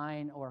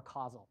benign or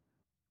causal.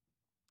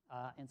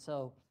 And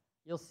so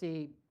you'll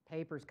see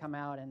papers come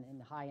out in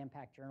the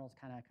high-impact journals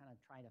kind of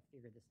trying to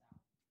figure this out.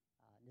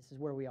 This is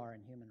where we are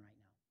in human right now.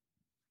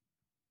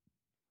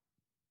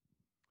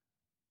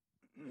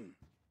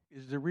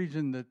 Is the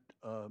reason that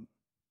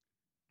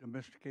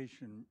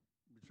domestication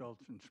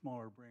results in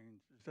smaller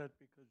brains, is that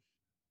because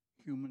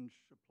humans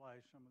supply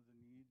some of the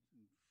needs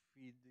and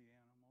feed the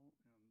animal,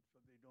 and so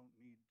they don't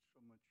need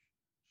so much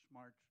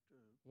smarts to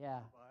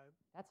survive?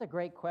 That's a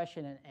great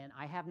question, and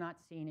I have not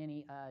seen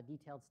any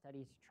detailed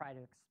studies to try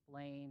to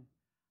explain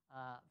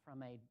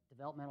from a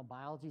developmental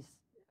biology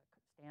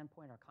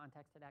standpoint or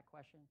context to that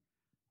question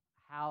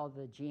how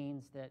the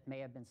genes that may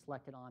have been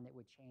selected on that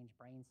would change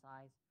brain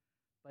size.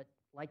 But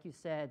like you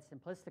said,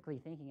 simplistically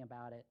thinking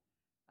about it,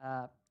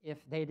 if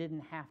they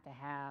didn't have to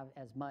have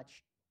as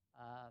much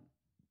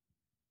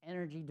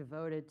energy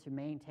devoted to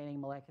maintaining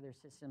molecular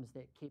systems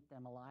that keep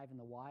them alive in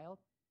the wild,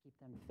 keep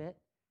them fit,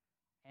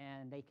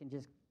 and they can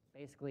just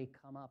basically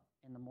come up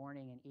in the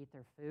morning and eat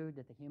their food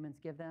that the humans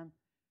give them.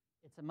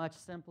 It's a much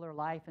simpler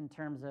life in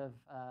terms of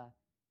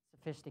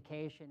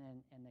sophistication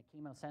and the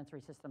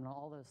chemosensory system and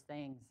all those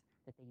things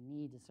that they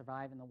need to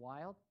survive in the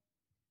wild.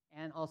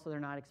 And also they're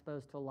not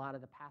exposed to a lot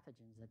of the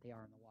pathogens that they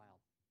are in the wild.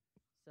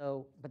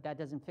 So, but that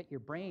doesn't fit your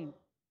brain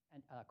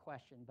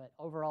question. But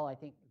overall, I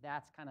think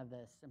that's kind of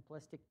the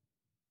simplistic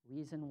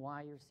reason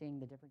why you're seeing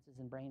the differences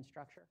in brain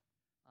structure.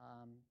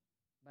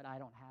 But I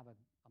don't have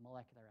a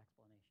molecular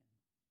explanation.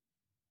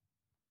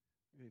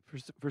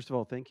 First of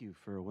all, thank you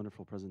for a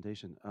wonderful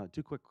presentation.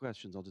 Two quick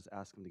questions. I'll just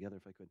ask them together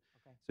if I could.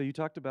 Okay. So you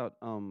talked about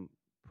kind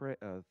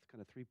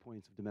of 3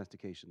 points of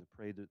domestication: the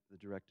prey, the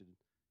directed,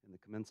 and the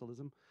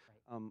commensalism.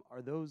 Right.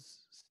 Are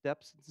those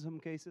steps in some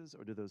cases,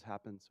 or do those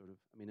happen sort of?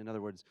 I mean, in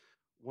other words,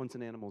 once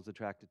an animal is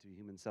attracted to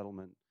human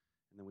settlement,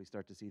 and then we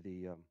start to see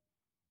the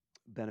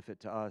benefit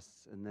to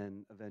us, and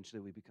then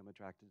eventually we become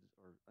attracted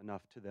or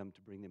enough to them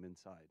to bring them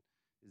inside.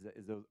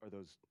 Are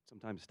those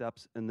sometimes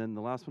steps? And then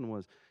the last one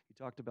was, you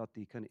talked about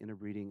the kind of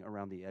interbreeding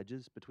around the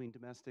edges between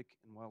domestic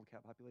and wild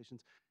cat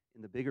populations.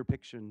 In the bigger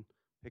picture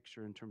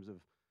in terms of,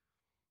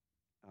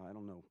 I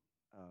don't know,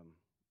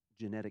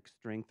 genetic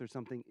strength or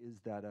something,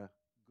 is that a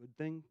good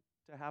thing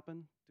to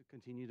happen, to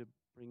continue to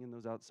bring in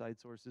those outside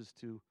sources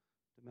to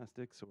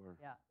domestics? Or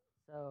Yeah.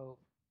 So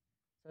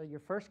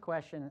your first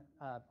question,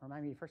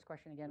 remind me, your first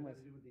question again was?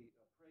 To do with the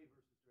prey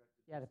versus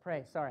directed. Yeah, the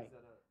prey, sorry.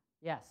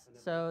 Yes,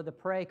 so the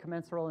prey,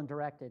 commensal, and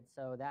directed.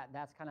 So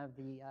that's kind of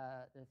the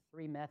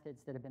 3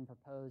 methods that have been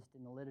proposed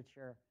in the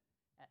literature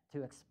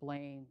to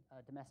explain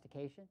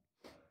domestication.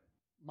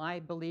 My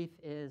belief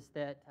is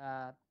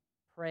that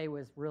prey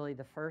was really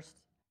the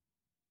first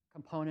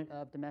component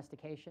of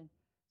domestication.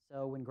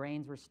 So when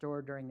grains were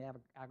stored during the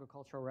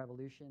agricultural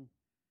revolution,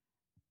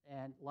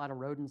 and a lot of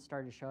rodents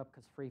started to show up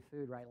because free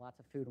food, right? Lots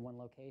of food in one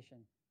location.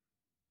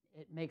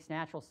 It makes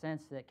natural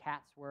sense that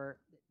cats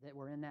that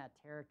were in that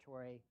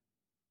territory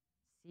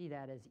see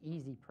that as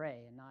easy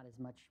prey and not as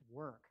much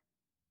work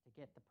to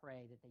get the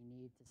prey that they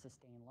need to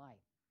sustain life.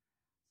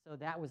 So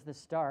that was the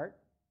start.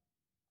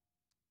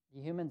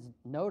 The humans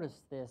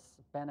noticed this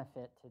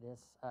benefit to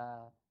this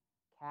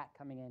cat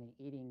coming in and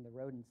eating the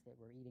rodents that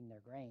were eating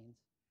their grains.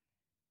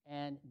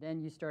 And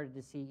then you started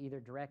to see either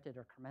directed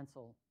or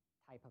commensal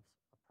type of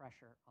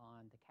pressure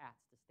on the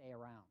cats to stay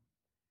around.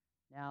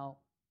 Now,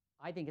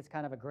 I think it's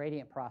kind of a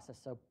gradient process.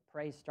 So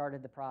prey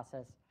started the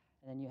process,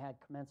 and then you had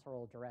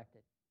commensal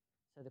directed.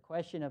 So the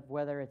question of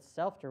whether it's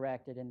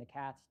self-directed and the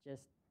cats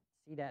just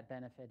see that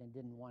benefit and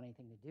didn't want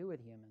anything to do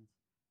with humans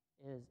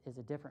is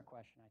a different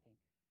question, I think.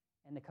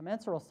 And the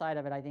commensal side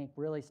of it, I think,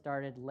 really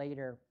started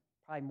later,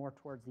 probably more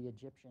towards the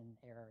Egyptian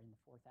era in the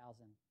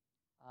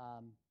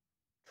 4000,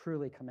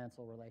 truly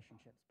commensal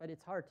relationships. But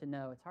it's hard to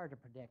know. It's hard to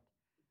predict.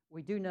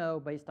 We do know,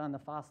 based on the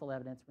fossil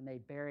evidence, when they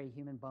bury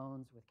human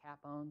bones with cat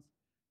bones,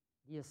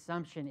 the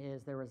assumption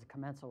is there was a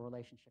commensal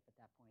relationship at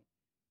that point.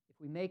 If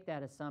we make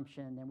that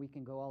assumption, then we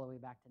can go all the way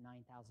back to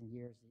 9,000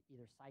 years,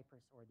 either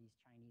Cyprus or these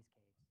Chinese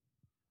caves.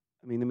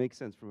 I mean, it makes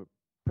sense from a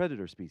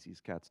predator species,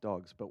 cats,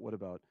 dogs, but what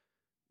about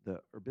the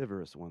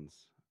herbivorous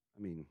ones?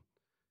 I mean,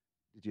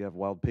 did you have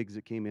wild pigs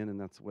that came in and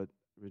that's what,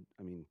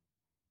 I mean,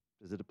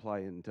 does it apply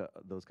into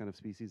those kind of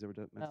species that were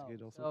domesticated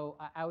no. also?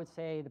 So I would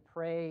say the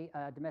prey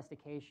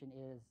domestication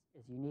is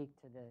unique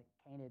to the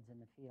canids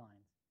and the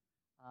felines.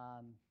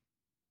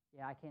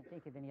 Yeah, I can't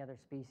think of any other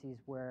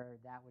species where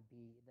that would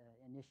be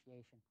the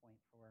initiation point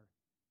for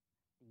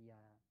the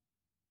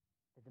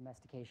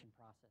domestication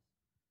process.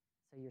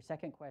 So your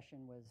second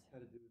question was? How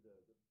to do the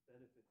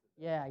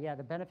benefits of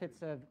the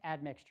benefits of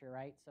admixture,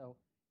 right? So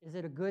is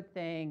it a good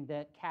thing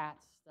that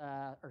cats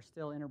are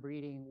still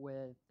interbreeding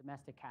with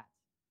domestic cats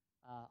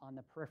on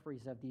the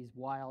peripheries of these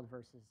wild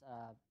versus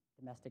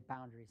domestic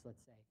boundaries,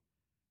 let's say?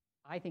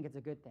 I think it's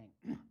a good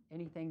thing.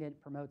 Anything that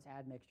promotes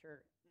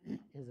admixture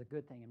is a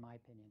good thing, in my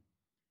opinion.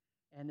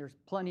 And there's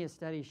plenty of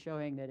studies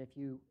showing that if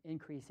you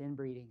increase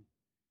inbreeding,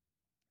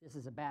 this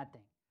is a bad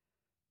thing.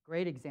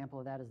 Great example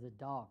of that is the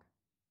dog.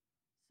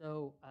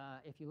 So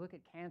if you look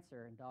at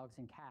cancer in dogs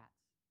and cats,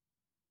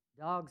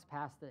 dogs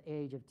past the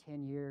age of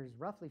 10 years,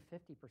 roughly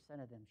 50%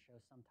 of them show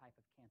some type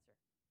of cancer.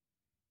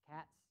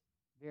 Cats,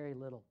 very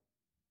little.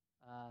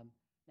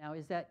 Now,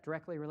 is that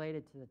directly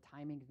related to the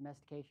timing of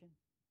domestication?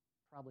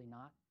 Probably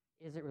not.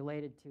 Is it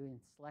related to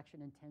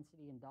selection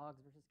intensity in dogs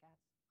versus cats?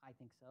 I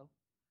think so.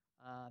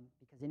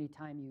 Because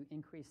anytime you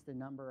increase the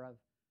number of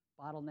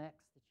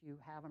bottlenecks that you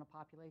have in a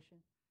population,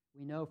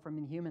 we know from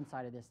the human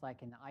side of this,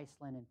 like in the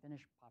Iceland and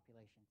Finnish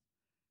populations,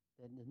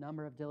 that the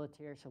number of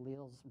deleterious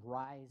alleles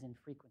rise in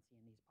frequency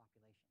in these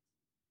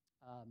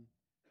populations.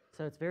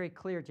 So it's very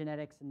clear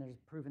genetics, and there's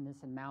proven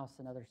this in mouse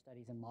and other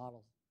studies and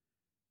models.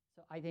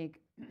 So I think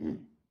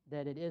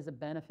that it is a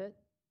benefit.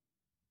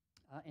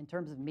 In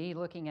terms of me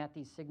looking at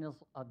these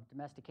signals of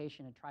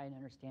domestication and trying to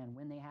understand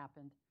when they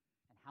happened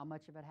and how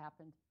much of it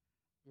happened,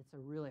 it's a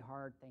really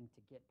hard thing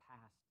to get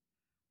past.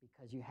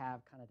 because you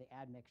have kind of the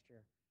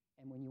admixture.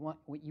 And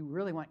when you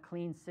really want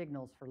clean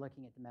signals for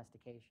looking at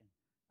domestication,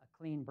 a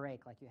clean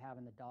break like you have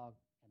in the dog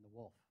and the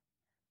wolf.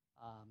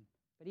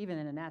 But even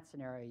in that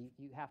scenario,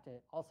 you have to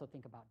also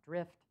think about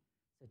drift,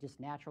 so just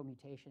natural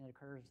mutation that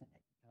occurs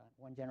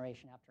one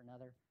generation after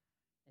another.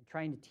 And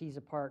trying to tease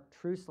apart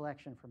true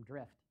selection from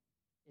drift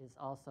is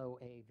also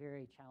a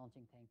very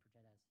challenging thing for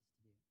geneticists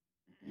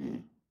to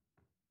do.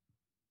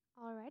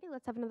 All righty,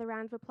 let's have another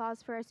round of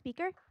applause for our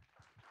speaker.